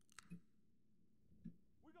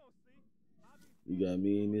 You got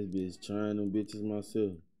me in this bitch trying them bitches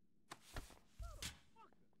myself.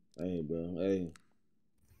 Hey, bro. Hey.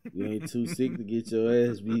 You ain't too sick to get your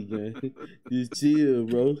ass beat, gang. Just chill,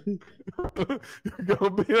 bro. You gonna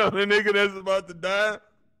be on a nigga that's about to die?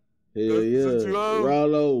 Hell yeah.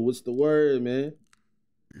 Rollo, what's the word, man?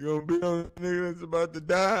 You gonna be on a nigga that's about to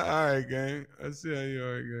die? Alright, gang. I see how you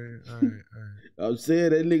are, gang. Alright. I'm saying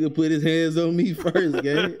that nigga put his hands on me first,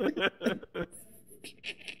 gang.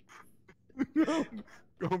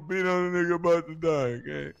 Gonna beat on a nigga about to die,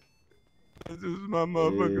 gang. That's just my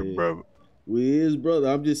motherfucking brother. We is brother.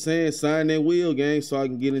 I'm just saying, sign that will, gang, so I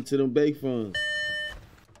can get into them bake funds.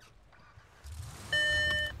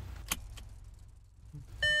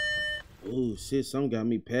 Oh shit, something got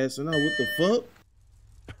me passing out. What the fuck?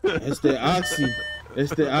 That's that oxy.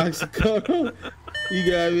 That's that oxycodone.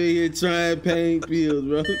 You got me here trying pain pills,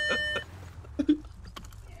 bro.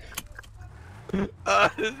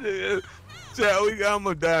 Chat, I'm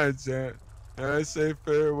gonna die, chat. I say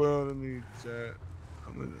farewell to me, chat.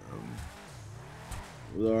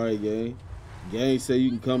 All right, gang. Gang say you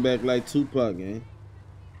can come back like Tupac, gang.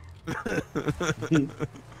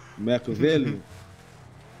 Machiavellian.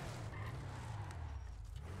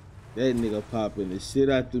 That nigga popping the shit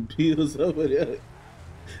out the pills over there.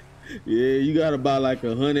 Yeah, you gotta buy like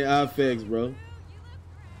 100 iFax, bro.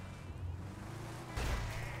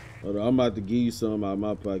 Hold on, I'm about to give you some out of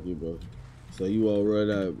my pocket, bro. So you won't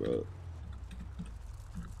run out, bro.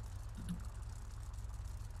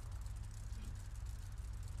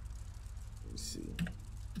 Let's see.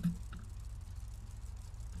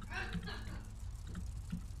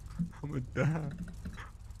 I'm gonna die.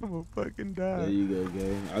 I'm gonna fucking die. There you go,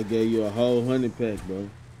 gang. I gave you a whole 100 pack, bro.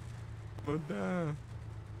 I'm gonna die.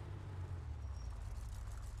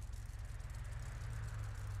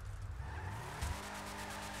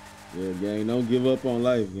 Yeah, gang, don't give up on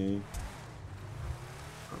life, gang.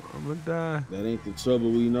 I'm gonna die. That ain't the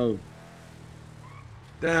trouble we know.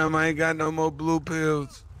 Damn, I ain't got no more blue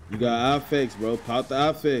pills. You got iFax, bro. Pop the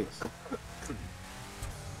iFax.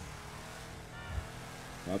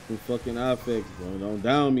 Pop them fucking iFax, bro. Don't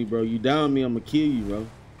down me, bro. You down me, I'm gonna kill you, bro.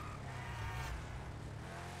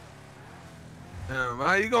 Damn,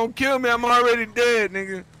 how you gonna kill me? I'm already dead,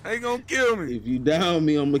 nigga. How you gonna kill me? If you down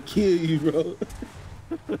me, I'm gonna kill you, bro.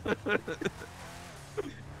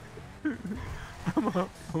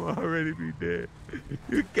 I'm already be dead.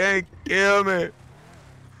 You can't kill me.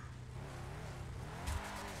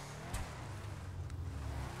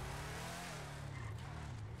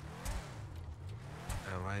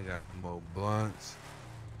 Damn, I ain't got no more blunts.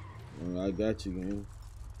 I got you, man.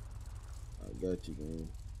 I got you, man.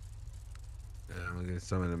 Yeah, I'm gonna get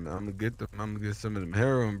some of them. I'm gonna get some of them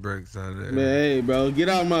heroin bricks out of there. Man, hey, bro, get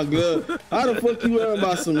out my glove. How the fuck you worrying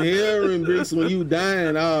about some heroin bricks when you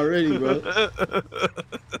dying already, bro?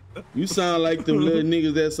 You sound like them little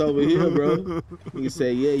niggas that's over here, bro. You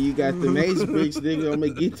say, yeah, you got the mace bricks, nigga. I'm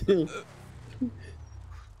gonna get them.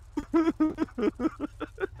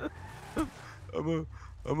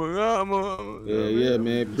 Yeah,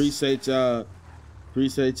 man. Appreciate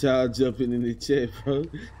y'all jumping in the chat, bro.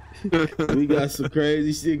 We got some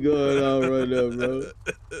crazy shit going on right now, bro.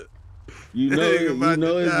 You know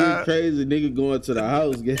it's getting crazy. Nigga going to the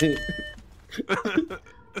house, gang.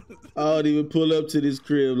 I don't even pull up to this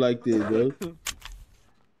crib like this, bro.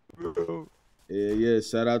 Yeah.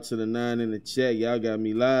 Shout out to the 9 in the chat. Y'all got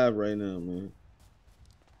me live right now, man.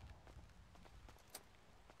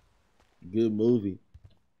 Good movie.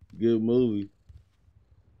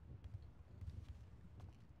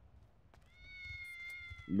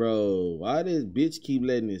 Bro, why this bitch keep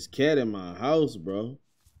letting this cat in my house, bro?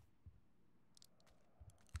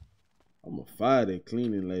 I'm gonna fire that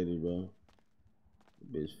cleaning lady, bro.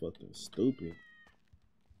 That bitch fucking stupid.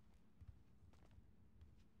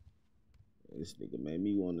 This nigga made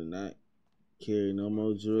me want to not carry no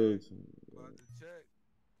more drugs. About to check.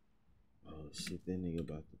 Oh shit, that nigga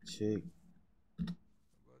about to check. About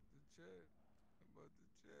to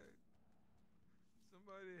check.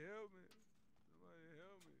 Somebody help me.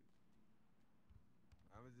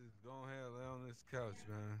 I'ma just go ahead and lay on this couch,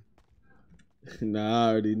 man. Nah,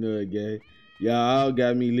 I already know it, gang. Y'all all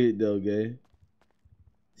got me lit though, gang.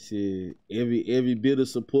 Shit, every bit of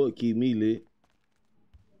support keep me lit.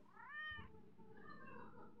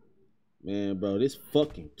 Man, bro, this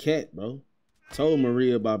fucking cat, bro. Told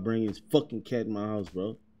Maria about bringing this fucking cat in my house,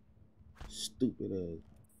 bro. Stupid ass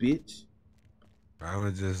bitch.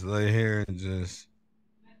 I'ma just lay here and just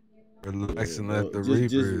relax and let the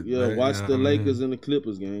Reaper. Watch the Lakers and the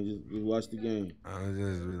Clippers game. Just watch the game. I'ma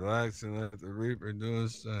just relax and let the Reaper do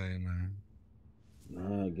his thing, man.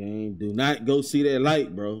 Nah, gang. Do not go see that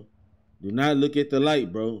light, bro. Do not look at the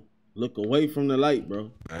light, bro. Look away from the light,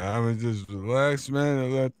 bro. I'ma just relax, man,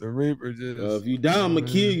 and let the Reaper just. If you die, I'ma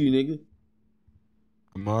kill you, nigga.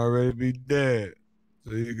 I'm already be dead.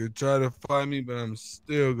 So you can try to fight me, but I'm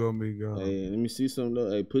still gonna be gone. Hey, let me see something though.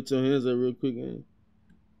 Hey, put your hands up real quick, man.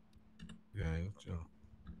 Yeah, Joe.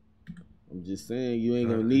 I'm just saying you ain't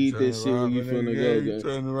gonna need that shit when you finna go, gang.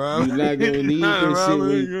 You not gonna gonna need that shit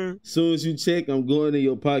when soon as you check, I'm going in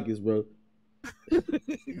your pockets, bro.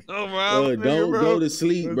 Don't go to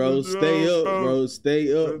sleep, bro. Stay up, bro.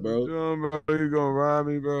 Stay up, bro. You gonna rob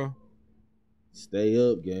me, bro?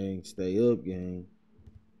 Stay up, gang. Stay up, gang.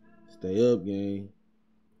 Stay up, gang.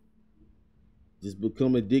 Just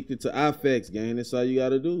become addicted to iFacts, gang. That's all you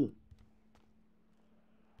gotta do.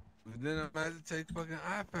 But then I had to take fucking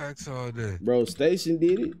iPads all day. Bro, Station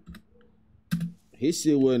did it. His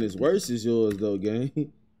shit wasn't as worse as yours, though,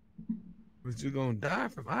 gang. But you're gonna die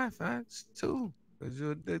from iPads, too. Because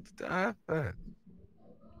you're addicted to iPads.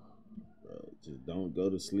 Bro, just don't go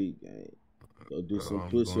to sleep, gang. Go do some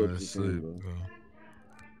push-ups or something, bro.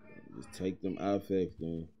 Just take them iFacts,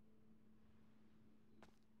 gang.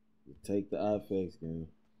 Just take the iFacts, gang.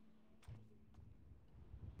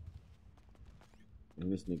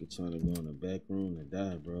 And this nigga trying to go in the back room and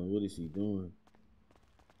die, bro. What is he doing?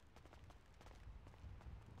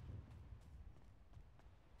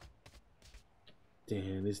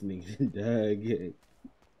 Damn, this nigga died again.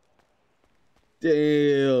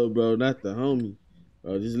 Damn, bro. Not the homie.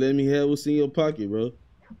 Bro, just let me have what's in your pocket, bro.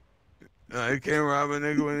 No, he can't rob a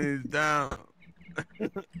nigga when he's down.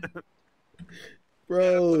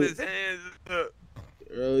 Bro. Put his hands up.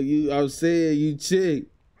 Bro, I'm saying you check.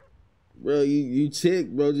 Bro, you check,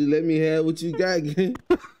 bro. Just let me have what you got, gang.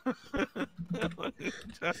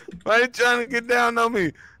 Why you trying to get down on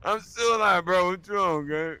me? I'm still alive, bro. What's wrong,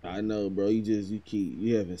 gang? I know, bro. You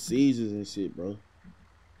having seizures and shit, bro.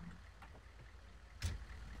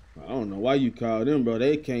 I don't know why you called them, bro.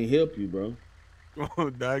 They can't help you, bro.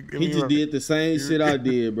 Oh, Doc, he just did the same shit I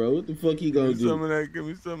did, bro. What the fuck he gonna do? Give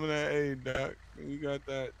me some of that aid, Doc. You got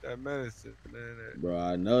that medicine, man. Bro,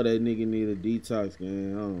 I know that nigga need a detox,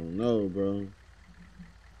 man. I don't know, bro.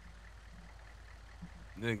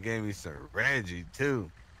 Nigga gave me some Reggie,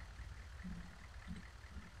 too.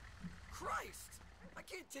 Christ! I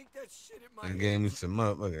can't take that shit in my They gave me some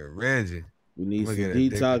motherfucking Reggie. We need some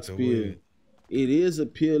detox pill. It is a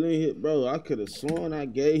pill in here, bro. I could have sworn I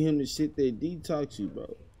gave him the shit that detox you,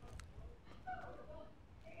 bro.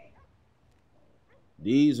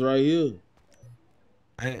 These right here.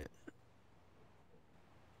 Man.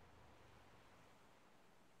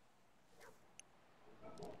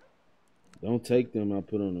 Don't take them. I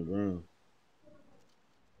put on the ground.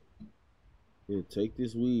 Here, take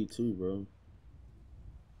this weed too, bro.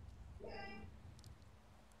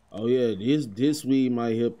 Oh yeah, this weed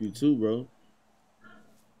might help you too, bro.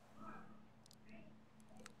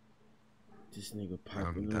 This nigga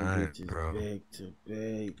popping I'm them dying, bitches bro. back to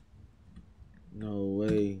back. No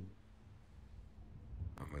way.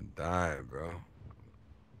 I'm gonna die, bro.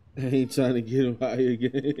 I ain't trying to get him out here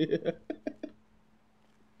again.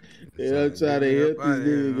 Just Yeah, I'm trying to trying get to me up help this out of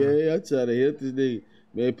nigga, here. gang. I'm trying to help this nigga.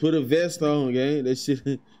 Man, put a vest on, gang. That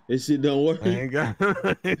shit don't work. I ain't got,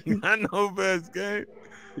 I ain't got no vest, gang.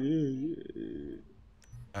 Yeah.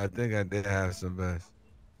 I think I did have some vest.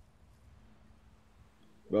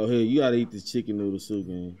 Bro, here, you gotta eat this chicken noodle soup,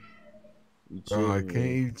 gang. You Bro, I tripping, can't bro.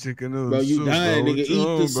 eat chicken noodle Bro, you soup, bro. dying, nigga. What you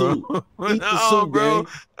Eat the on, bro? soup. Eat the No, soup, bro. gang.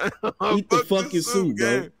 Eat the Fuck the fucking soup, soup,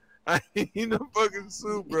 bro. gang. I ain't eat no fucking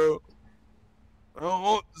soup, bro. I don't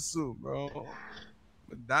want the soup, bro. I'm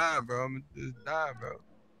gonna die, bro. I'm gonna just die, bro.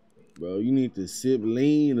 Bro, you need to sip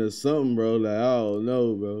lean or something, bro. Like, I don't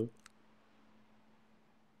know, bro.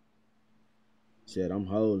 Shit, I'm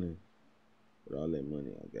holding. With all that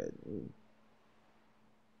money I got. Ooh.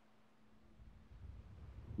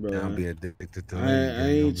 I'll Bro, be addicted to I lean, gang.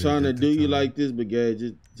 ain't Don't be trying to do addicted to you lean. like this, but guys,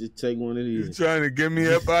 just take one of You these. trying to get me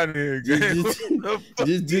up Just, out of here, gang? What the fuck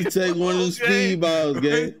just you take one of them on, gang? speedballs,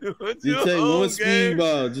 gang. What you Just take one on, gang?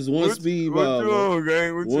 speedball, just one What speedball, you bro. on,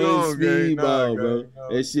 gang? What you One on, gang? Nah, speedball, bro. gang. No,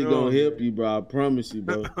 That what shit you gonna on, help gang? you, bro. I promise you,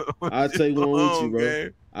 bro. What I'll you take one with you, on, bro.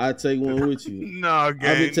 gang? I'll take one with you. Nah, I've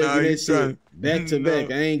been gang. Nah, taking you that shit trying? back to back.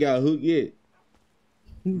 No, I ain't got hooked yet.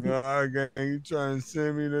 nah, gang. You trying to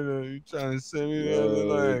send me to the? You trying to send me to the other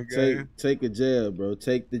Bro, line, gang? take a jab, bro.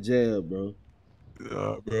 Take the jab, bro.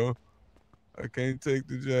 Nah, bro. I can't take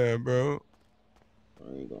the jab, bro.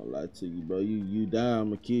 I ain't gonna lie to you, bro. You die,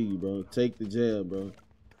 I'ma kill you, bro. Take the jab, bro.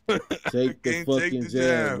 I Take the can't take fucking the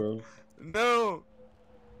jab, jab. bro. No,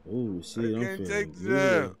 Oh I shit, I'm can't take feeling the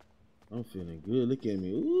good. jab. I'm feeling good. Look at me.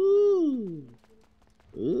 Ooh.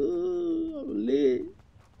 Ooh, I'm lit.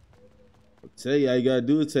 I tell you, all you gotta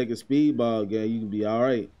do is take a speedball, gang. You can be all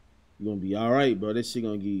right. You gonna be all right, bro. That shit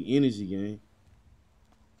gonna give you energy, gang.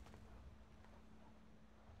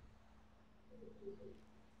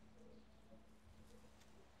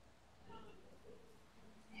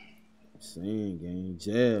 I'm saying, gang.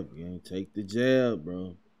 Jab, gang. Take the jab,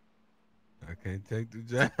 bro. I can't take the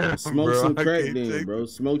jab, Well, smoke bro. some I crack can't then, take bro. the.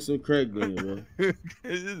 Smoke some crack then, bro.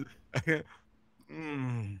 I can't.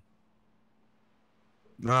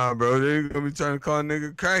 Nah, bro. They gonna be trying to call a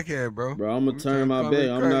nigga crackhead, bro. Bro, I'm gonna They be turn trying to my call me back.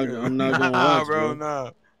 crackhead. I'm not gonna Nah, watch, bro. bro.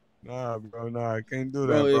 Nah. Nah, bro. Nah. I can't do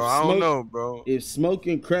Bro, that, bro. I don't know, bro. if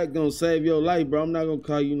smoking crack gonna save your life, bro, I'm not gonna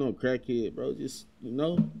call you no crackhead, bro. Just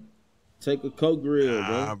take a coke grill,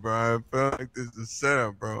 Nah, bro. bro. I feel like this is a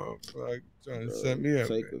setup, bro. I feel like you're trying to set Bro, me up,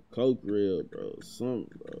 take a coke grill, bro. Something,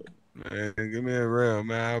 bro. man. Give me a real,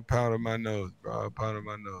 man. I'll powder my nose, bro. I'll powder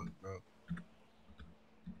my nose, bro.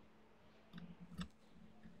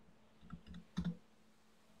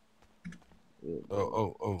 Yeah,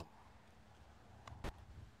 bro. Oh.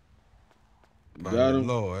 You got Somebody, him?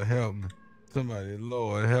 Lord, help me. Somebody,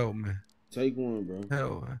 Lord, help me. Take one,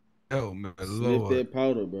 bro. Help me, Sniff Lord. that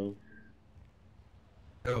powder, bro.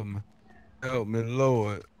 Help me,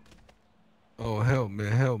 Lord. Oh, help me,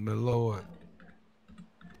 Lord.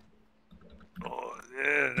 Oh,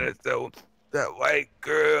 yeah, that's that white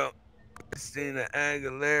girl. Christina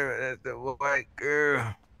Aguilera, that's the white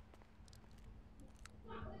girl.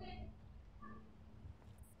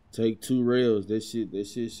 Take 2 rails. That shit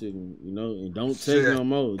shouldn't, and don't take Shit. no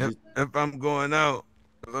more. If I'm going out,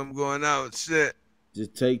 shit.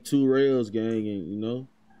 Just take 2 rails, gang, and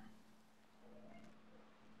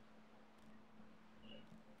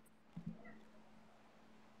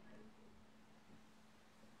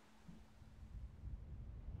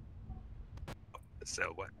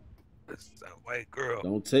That's that white girl.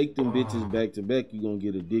 don't take them bitches Oh, back to back. You gonna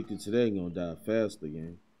get addicted to that and gonna die faster,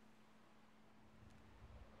 gang.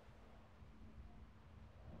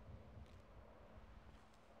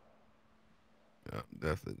 yeah, I'm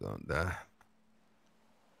definitely gonna die.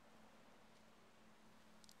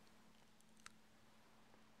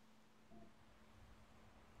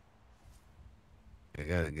 I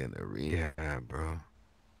gotta get in a rehab, bro.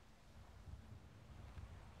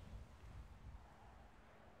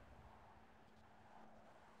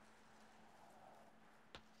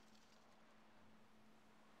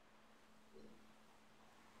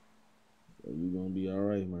 So you gonna be all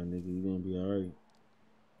right, my nigga. You gonna be all right.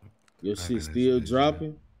 Your Back shit in this still bitch, man.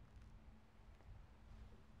 dropping?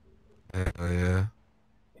 Hell yeah.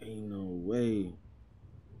 Ain't no way.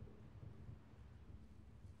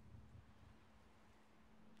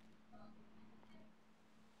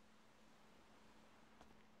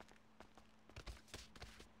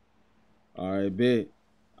 All right, bet.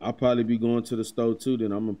 I'll probably be going to the store too.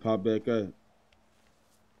 Then I'm gonna pop back out.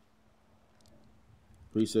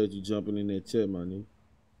 Appreciate you jumping in that chat, my nigga.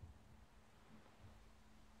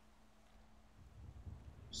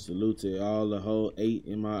 Salute to all the whole 8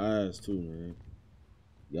 in my eyes too, man.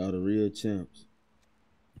 Y'all the real champs.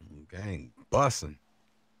 Gang busting.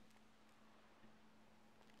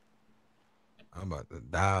 I'm about to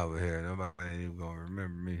die over here. Nobody ain't even gonna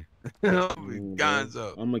remember me. I'll be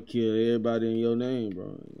gonzo. I'm gonna kill everybody in your name, bro.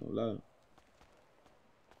 Ain't gonna lie.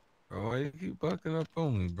 Bro, why you keep bucking up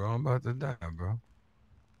on me, bro? I'm about to die, bro.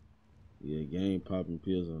 Yeah, gang popping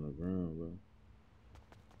pills on the ground, bro.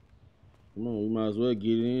 Come on, we might as well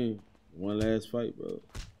get it in. One last fight, bro.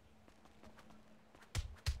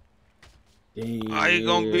 Damn. Are you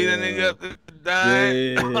gonna beat a nigga up to die?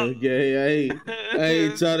 Yeah, okay. I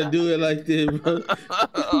ain't trying to do it like that, bro.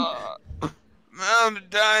 Man, I'm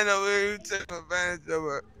dying over here. You taking advantage of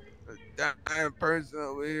a dying person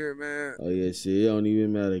over here, man. Oh, yeah, shit. It don't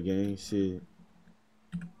even matter, gang. Shit.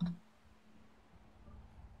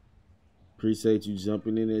 Appreciate you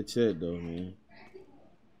jumping in that chat, though, man.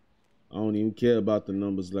 I don't even care about the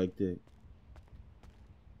numbers like that.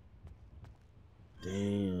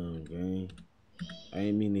 Damn, gang. I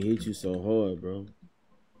ain't mean to hit you so hard, bro.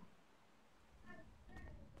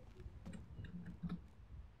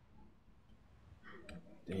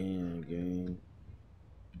 Damn, gang.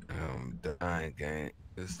 I'm dying, gang.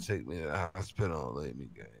 Just take me to the hospital and leave me,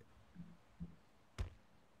 gang.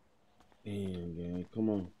 Damn, gang. Come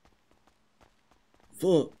on.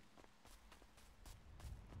 Fuck.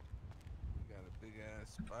 You got a big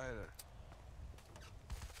ass spider.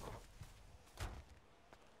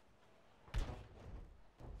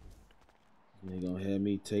 They gonna have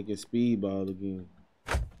me taking speedball again.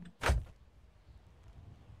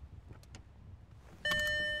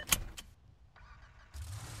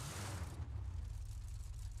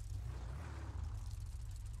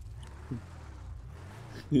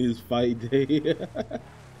 His fight day.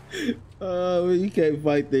 Oh, you can't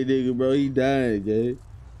fight that nigga, bro. He dying, gang.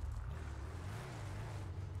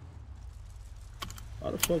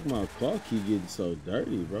 Why the fuck my car keep getting so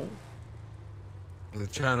dirty, bro? They're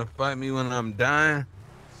trying to fight me when I'm dying.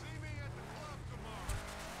 See me at the club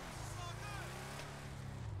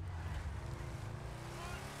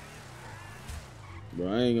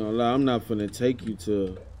tomorrow. Bro, I ain't gonna lie. I'm not finna take you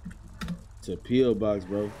to Pillbox,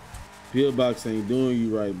 bro. Pillbox ain't doing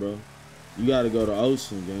you right, bro. You gotta go to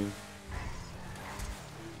Ocean, gang.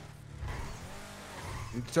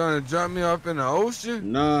 You trying to drop me off in the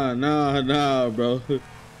ocean? Nah, bro.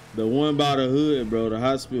 The one by the hood, bro. The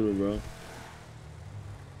hospital, bro.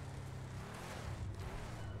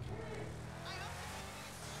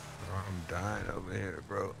 Bro, I'm dying over here,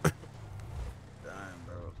 bro. Dying,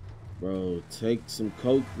 bro. Bro, take some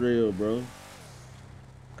coke rail, bro.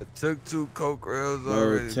 I took 2 coke rails Bro,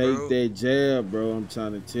 already, take bro. that jab, bro. I'm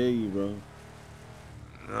trying to tell you, bro.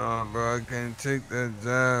 No, bro, I can't take that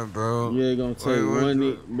jab, bro. You ain't gonna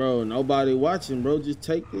take bro. Nobody watching, bro. Just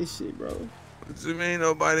take this shit, bro. What you mean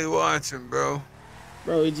nobody watching, bro?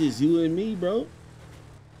 Bro, it's just you and me, bro.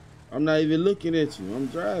 I'm not even looking at you. I'm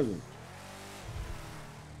driving.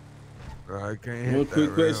 Bro, I can't hit One that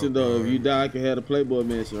quick question, rail, though. bro. If you die, I can have the Playboy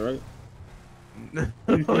Mansion, right?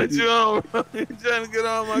 What you on, bro? You trying to get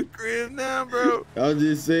on my crib now, bro? I'm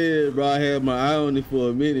just saying, bro. I had my eye on it for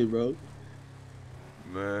a minute, bro.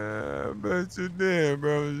 Man, I bet you did,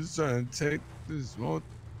 bro. Just trying to take this one.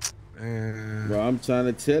 Man. Bro, I'm trying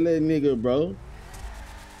to tell that nigga, bro.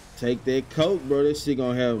 Take that coke, bro. That shit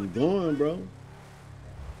gonna have him going, bro.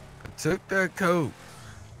 I took that coke.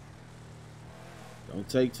 Don't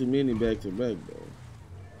take too many back to back, bro.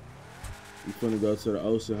 You finna go to the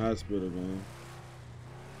Ocean Hospital, man.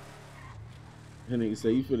 That nigga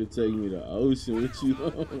say, you finna take me to the Ocean. What you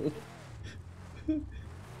on?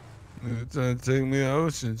 You're trying to take me to the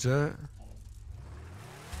ocean, chat.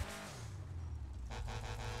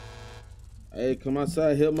 Hey, come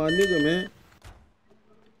outside, help my nigga, man.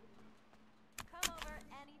 Come over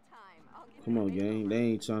anytime. I'll give Come you a on, big gang. hug. They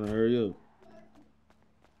ain't trying to hurry up.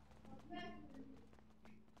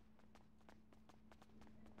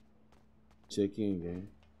 Check in, gang.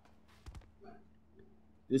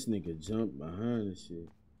 This nigga jumped behind the shit.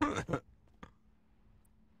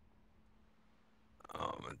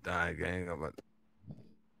 Oh, I'm gonna die, gang. I'm about to...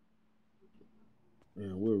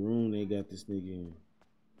 Man, what room they got this nigga in?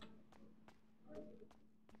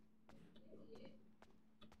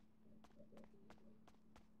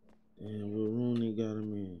 Damn, what room they got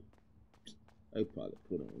him in? They probably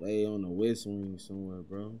put him way on the west wing somewhere,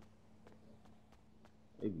 bro.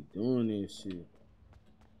 They be doing that shit.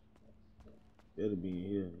 Better be in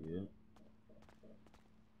here, yeah.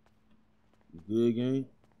 You good, gang?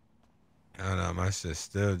 I don't know, my shit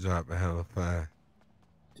still dropping hella fast.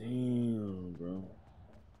 Damn, bro.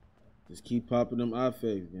 Just keep popping them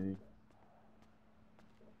effects, gang.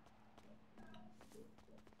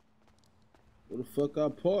 Where the fuck I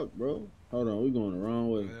parked, bro? Hold on, we going the wrong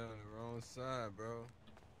way. We're on the wrong side, bro.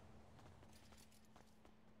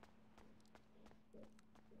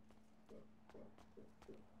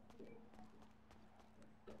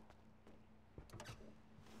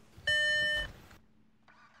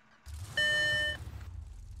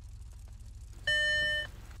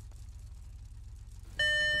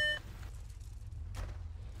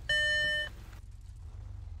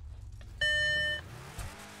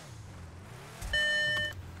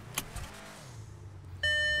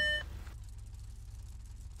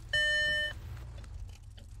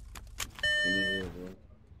 Come in here, bro.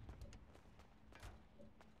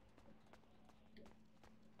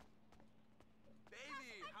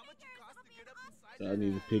 Baby, how much it cost to get up inside So I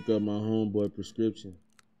need to pick up my homeboy prescription.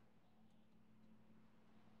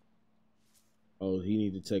 Oh, he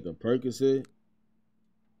need to take a Percocet?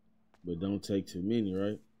 But don't take too many,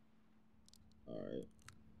 right? Alright.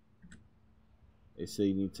 They say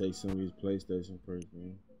you need to take some of these PlayStation perks,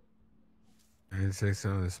 man. And take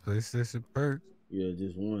some of this PlayStation perks. Yeah,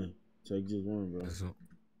 just one. Take just one, bro. Just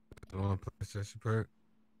one PlayStation perk.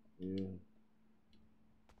 Yeah.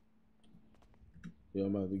 Yeah,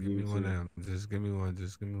 I'm about to Give give me it to one you. of them. Just give me one.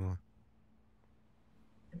 Just give me one.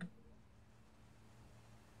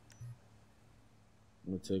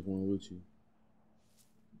 I'm gonna take one with you.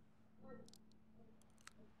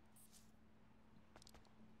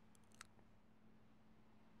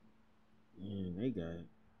 Man, they got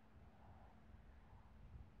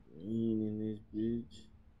lean in this bitch.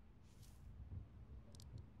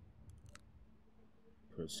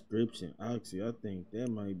 Prescription oxy. I think that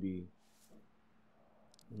might be.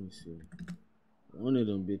 Let me see. One of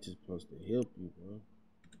them bitches supposed to help you, bro.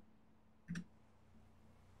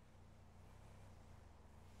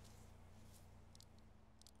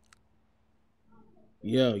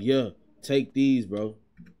 Yeah. Take these, bro.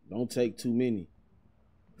 Don't take too many.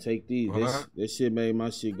 Take these. What? That shit made my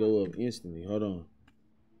shit go up instantly. Hold on.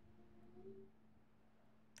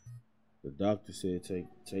 The doctor said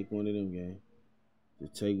take one of them, gang.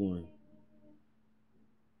 Just take one.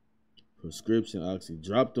 Prescription oxy.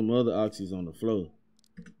 Drop them other oxys on the floor.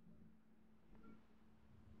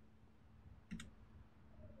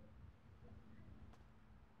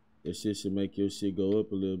 That shit should make your shit go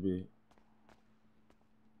up a little bit.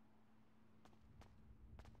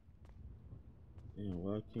 Damn,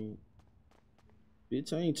 why can't...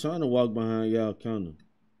 Bitch, I ain't trying to walk behind y'all counter.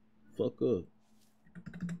 Fuck up.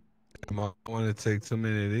 I don't want to take too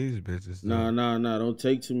many of these bitches. Nah. Don't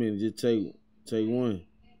take too many. Just take one.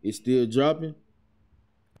 It's still dropping?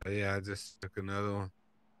 Yeah, I just took another one.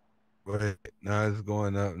 Wait, now it's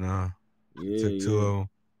going up now. Yeah, Took two yeah. of them.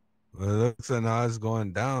 Well, it looks like now it's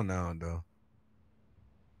going down now, though.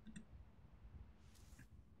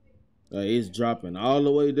 Like, it's dropping all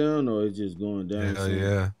the way down, or it's just going down Hell some?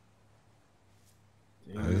 yeah.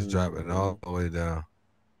 It's Damn, dropping bro. all the way down.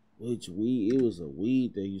 Which weed? It was a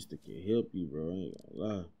weed that used to can help you, bro. I ain't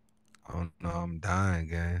gonna lie. I don't know. I'm dying,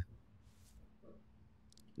 gang.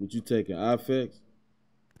 What you taking? iFX?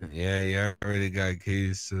 Yeah, you already got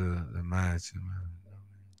keys to the mansion, man.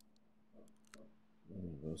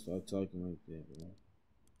 Bro, stop talking like that, bro.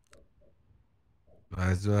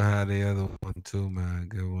 Might as well have the other one too, man.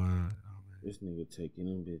 Good one. This nigga taking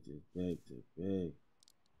them bitches back to back.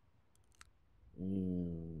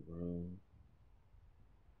 Bro.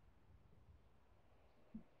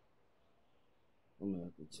 I'm gonna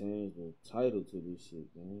have to change the title to this shit,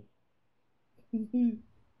 man.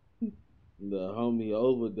 The homie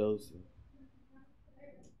overdosing.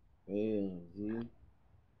 Damn, G.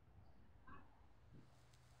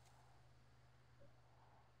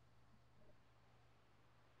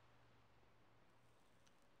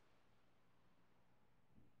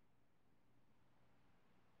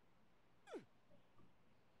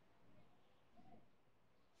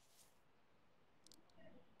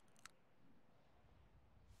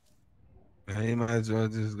 Man, you might as well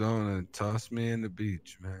just go and toss me in the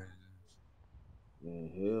beach, man.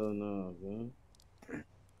 Man, hell no, man.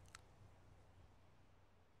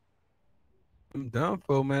 I'm done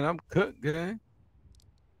for, man. I'm cooked, gang.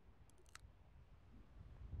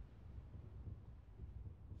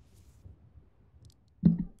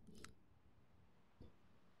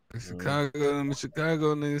 Chicago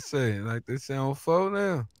niggas say, like they say on phone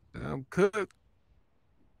now. I'm cooked.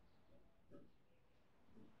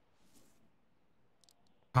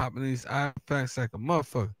 Popping these eye facts like a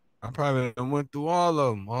motherfucker. I probably done went through all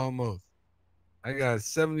of them almost. I got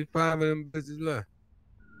 75 of them bitches left.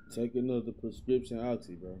 Take another prescription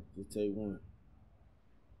oxy, bro. Just take one.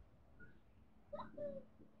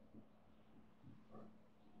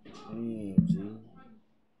 Damn, G.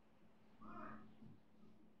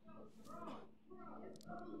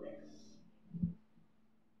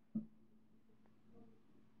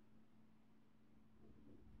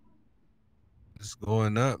 It's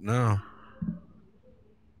going up now.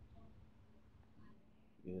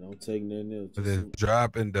 Yeah, don't take nothing else. But Just it's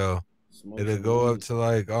dropping though. smoke It'll some go up weed. to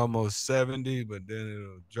like almost 70, but then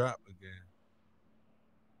it'll drop again.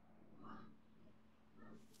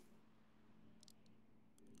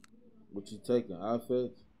 What you taking?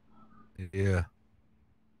 iFX? Yeah.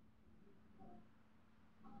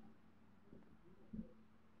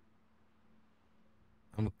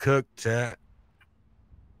 I'm cooked, chat.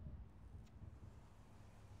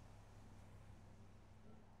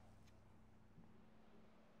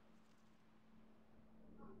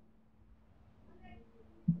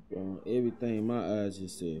 Bro, everything in my eyes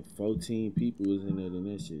just said 14 people was in there, and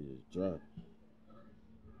that shit just dropped.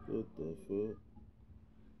 What the fuck?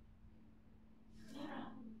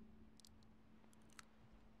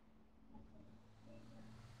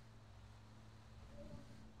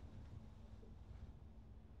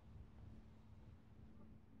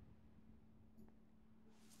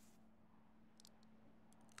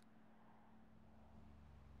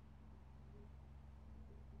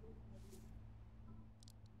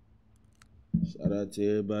 Shout out to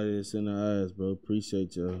everybody that's in the eyes, bro.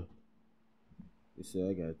 Appreciate y'all. They said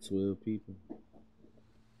I got 12 people.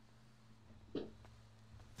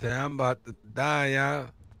 Say I'm about to die, y'all.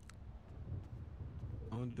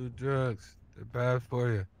 Don't do drugs. They're bad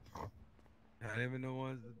for you. Not even the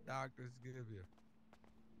ones the doctors give you.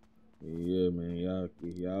 Yeah, man.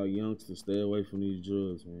 Y'all youngsters, stay away from these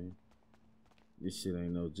drugs, man. This shit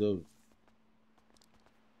ain't no joke.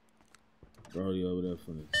 Brody over there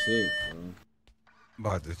from the check, bro. I'm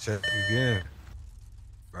about to check again.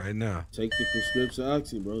 Right now. Take the prescription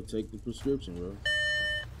oxy, bro. Take the prescription, bro.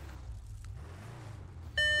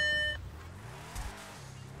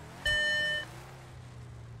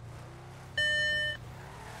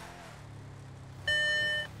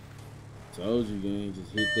 Told you, gang.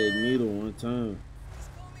 Just hit that needle one time.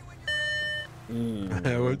 Damn,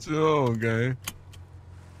 Hey, bro. what you on, gang?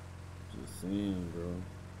 Just saying, bro.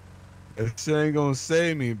 That shit ain't gonna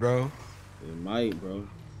save me, bro. It might, bro.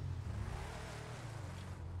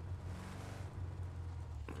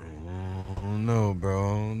 I don't know, bro.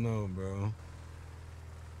 I don't know, bro.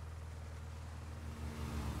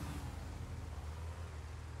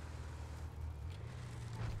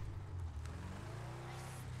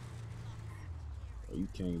 Oh, you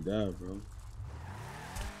can't die, bro.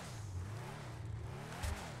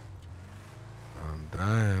 I'm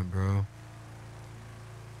dying, bro.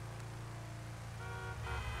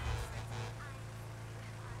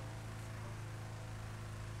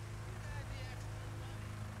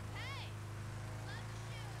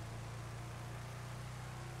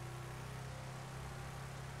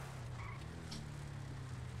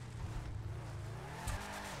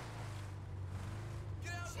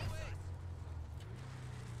 Get out of the way!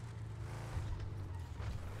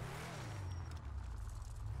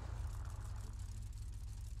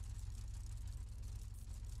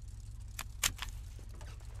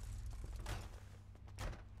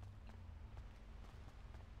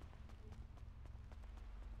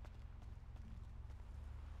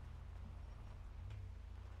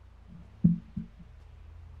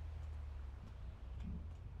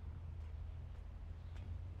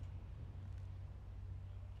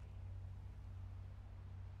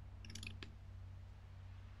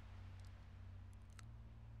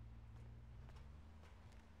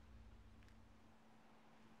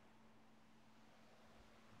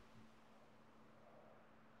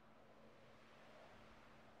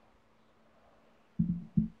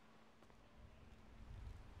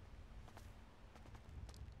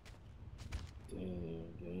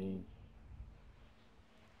 Damn, gang.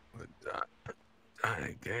 But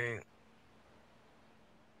dying, gang.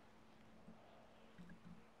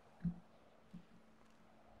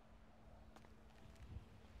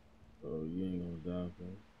 Oh, you ain't gonna die, bro.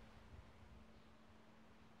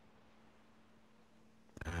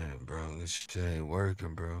 Damn, bro. This shit ain't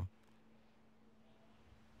working, bro.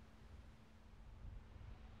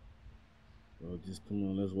 Bro, just come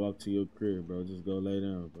on. Let's walk to your crib, bro. Just go lay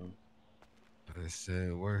down, bro. This shit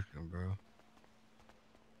ain't working, bro.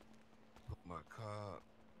 Put my car up.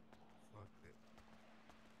 Fuck it.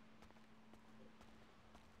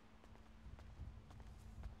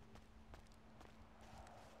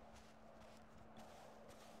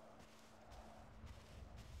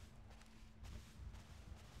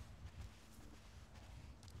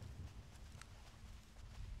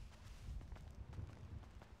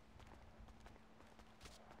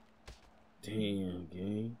 Damn,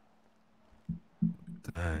 gang.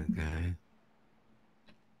 Dang, gang.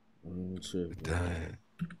 I'm tripping. Dang.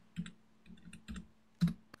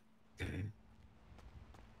 Gang.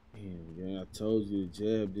 Damn, gang. I told you to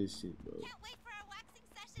jab this shit, bro. Can't wait for our waxing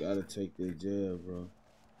session. Gotta take that jab, bro.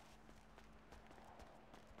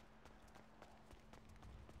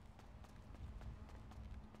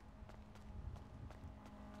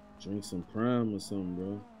 Drink some Prime or something,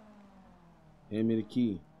 bro. Hand me the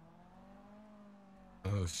key.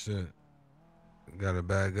 Oh, shit. Gotta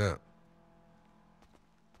bag up.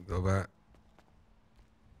 Go back.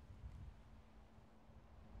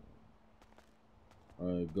 All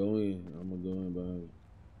right, go in. I'm gonna go in behind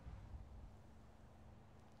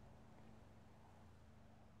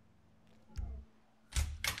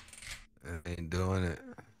you. It ain't doing it.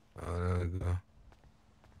 Oh, there we go.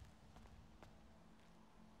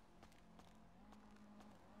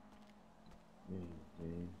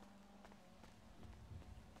 Man.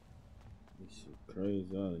 This shit crazy.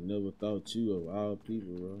 I never thought you of all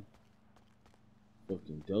people, bro.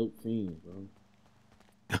 Fucking dope fiend, bro.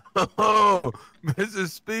 Oh, Mr.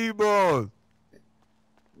 Speedballs.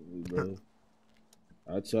 Really, bro.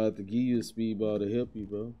 I tried to give you a speedball to help you,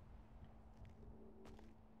 bro.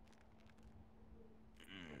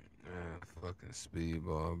 Man, fucking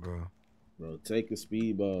Speedball, bro. Bro, take a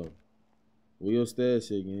speedball. Where your stash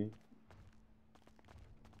again?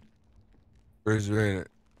 Refrigerator.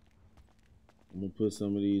 I'm gonna put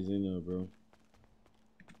some of these in there, bro.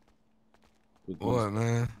 Put What,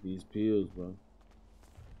 man? these pills, bro.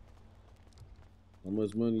 How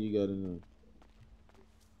much money you got in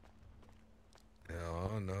there? Hell, I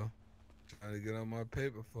don't know. Trying to get on my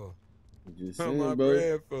paper for. I'm just On saying, my bro.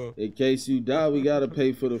 bread for. In case you die, we gotta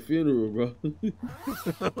pay for the funeral, bro.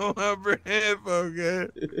 On my bread for, okay?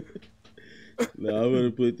 Nah, I'm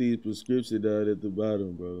gonna put these prescriptions down at the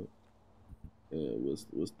bottom, bro. Yeah, what's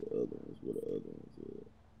the other ones? What the other ones?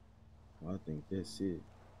 I think that's it.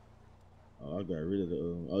 Oh, I got rid of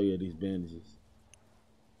the oh yeah, these bandages.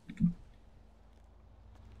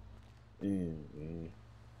 Damn, man.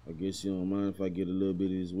 I guess you don't mind if I get a little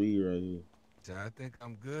bit of this weed right here. So I think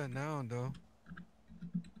I'm good now, though.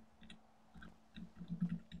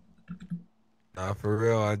 Nah, for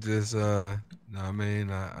real, I just, I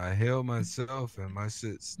mean, I healed myself and my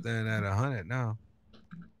shit's staying at 100 now.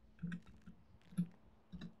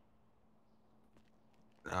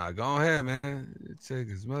 Nah, go ahead, man. Take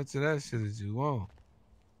as much of that shit as you want.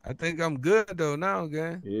 I think I'm good, though, now,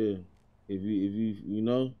 gang. Yeah. If you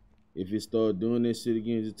know, if you start doing this shit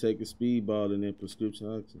again, just take a speedball and then prescription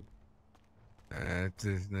oxygen. Man,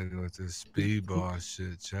 this nigga with this speedball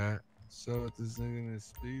shit, chat. So with this nigga in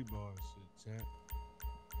this speedball shit, chat.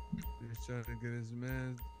 He's trying to get his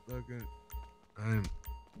man fucking. I ain't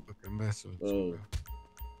fucking messing with you,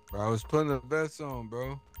 bro. I was putting the vest on,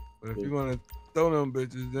 bro. But if you want to throw them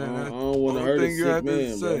bitches, then I don't want to hurt a sick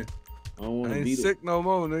man, bro. I don't want to ain't beat sick no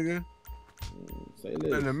more, nigga. Say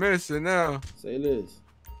this. In the mission now. Say this.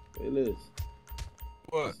 Say this.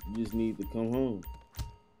 What? You just need to come home.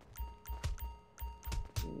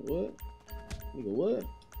 What? Nigga, what?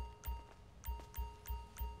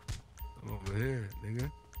 I'm over here,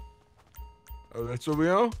 nigga. Oh, that's what we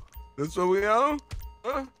on? That's what we on?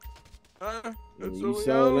 Huh? Huh? That's You what we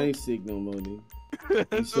sure on? ain't sick no more, nigga.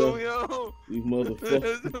 That's what we on? You motherfucker.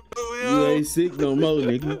 That's what we You on? ain't sick no more,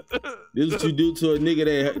 nigga. This is what you do to a nigga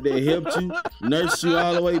that helped you, nurse you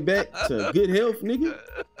all the way back to good health, nigga.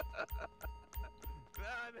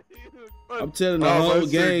 I'm telling the whole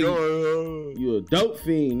gang, you a dope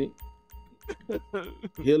fiend, nigga.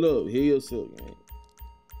 Heal up, heal yourself, man.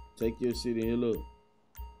 Take your shit and heal up.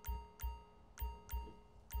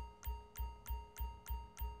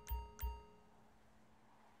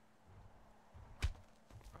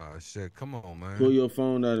 Oh shit, come on, man. Pull your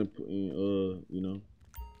phone out and you know,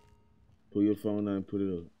 pull your phone out and put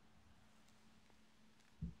it up.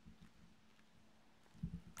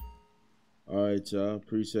 All right, y'all.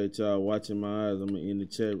 Appreciate y'all watching my eyes. I'm gonna end the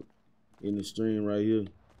chat, in the stream right here.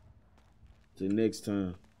 Till next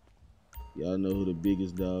time. Y'all know who the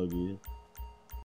biggest dog is.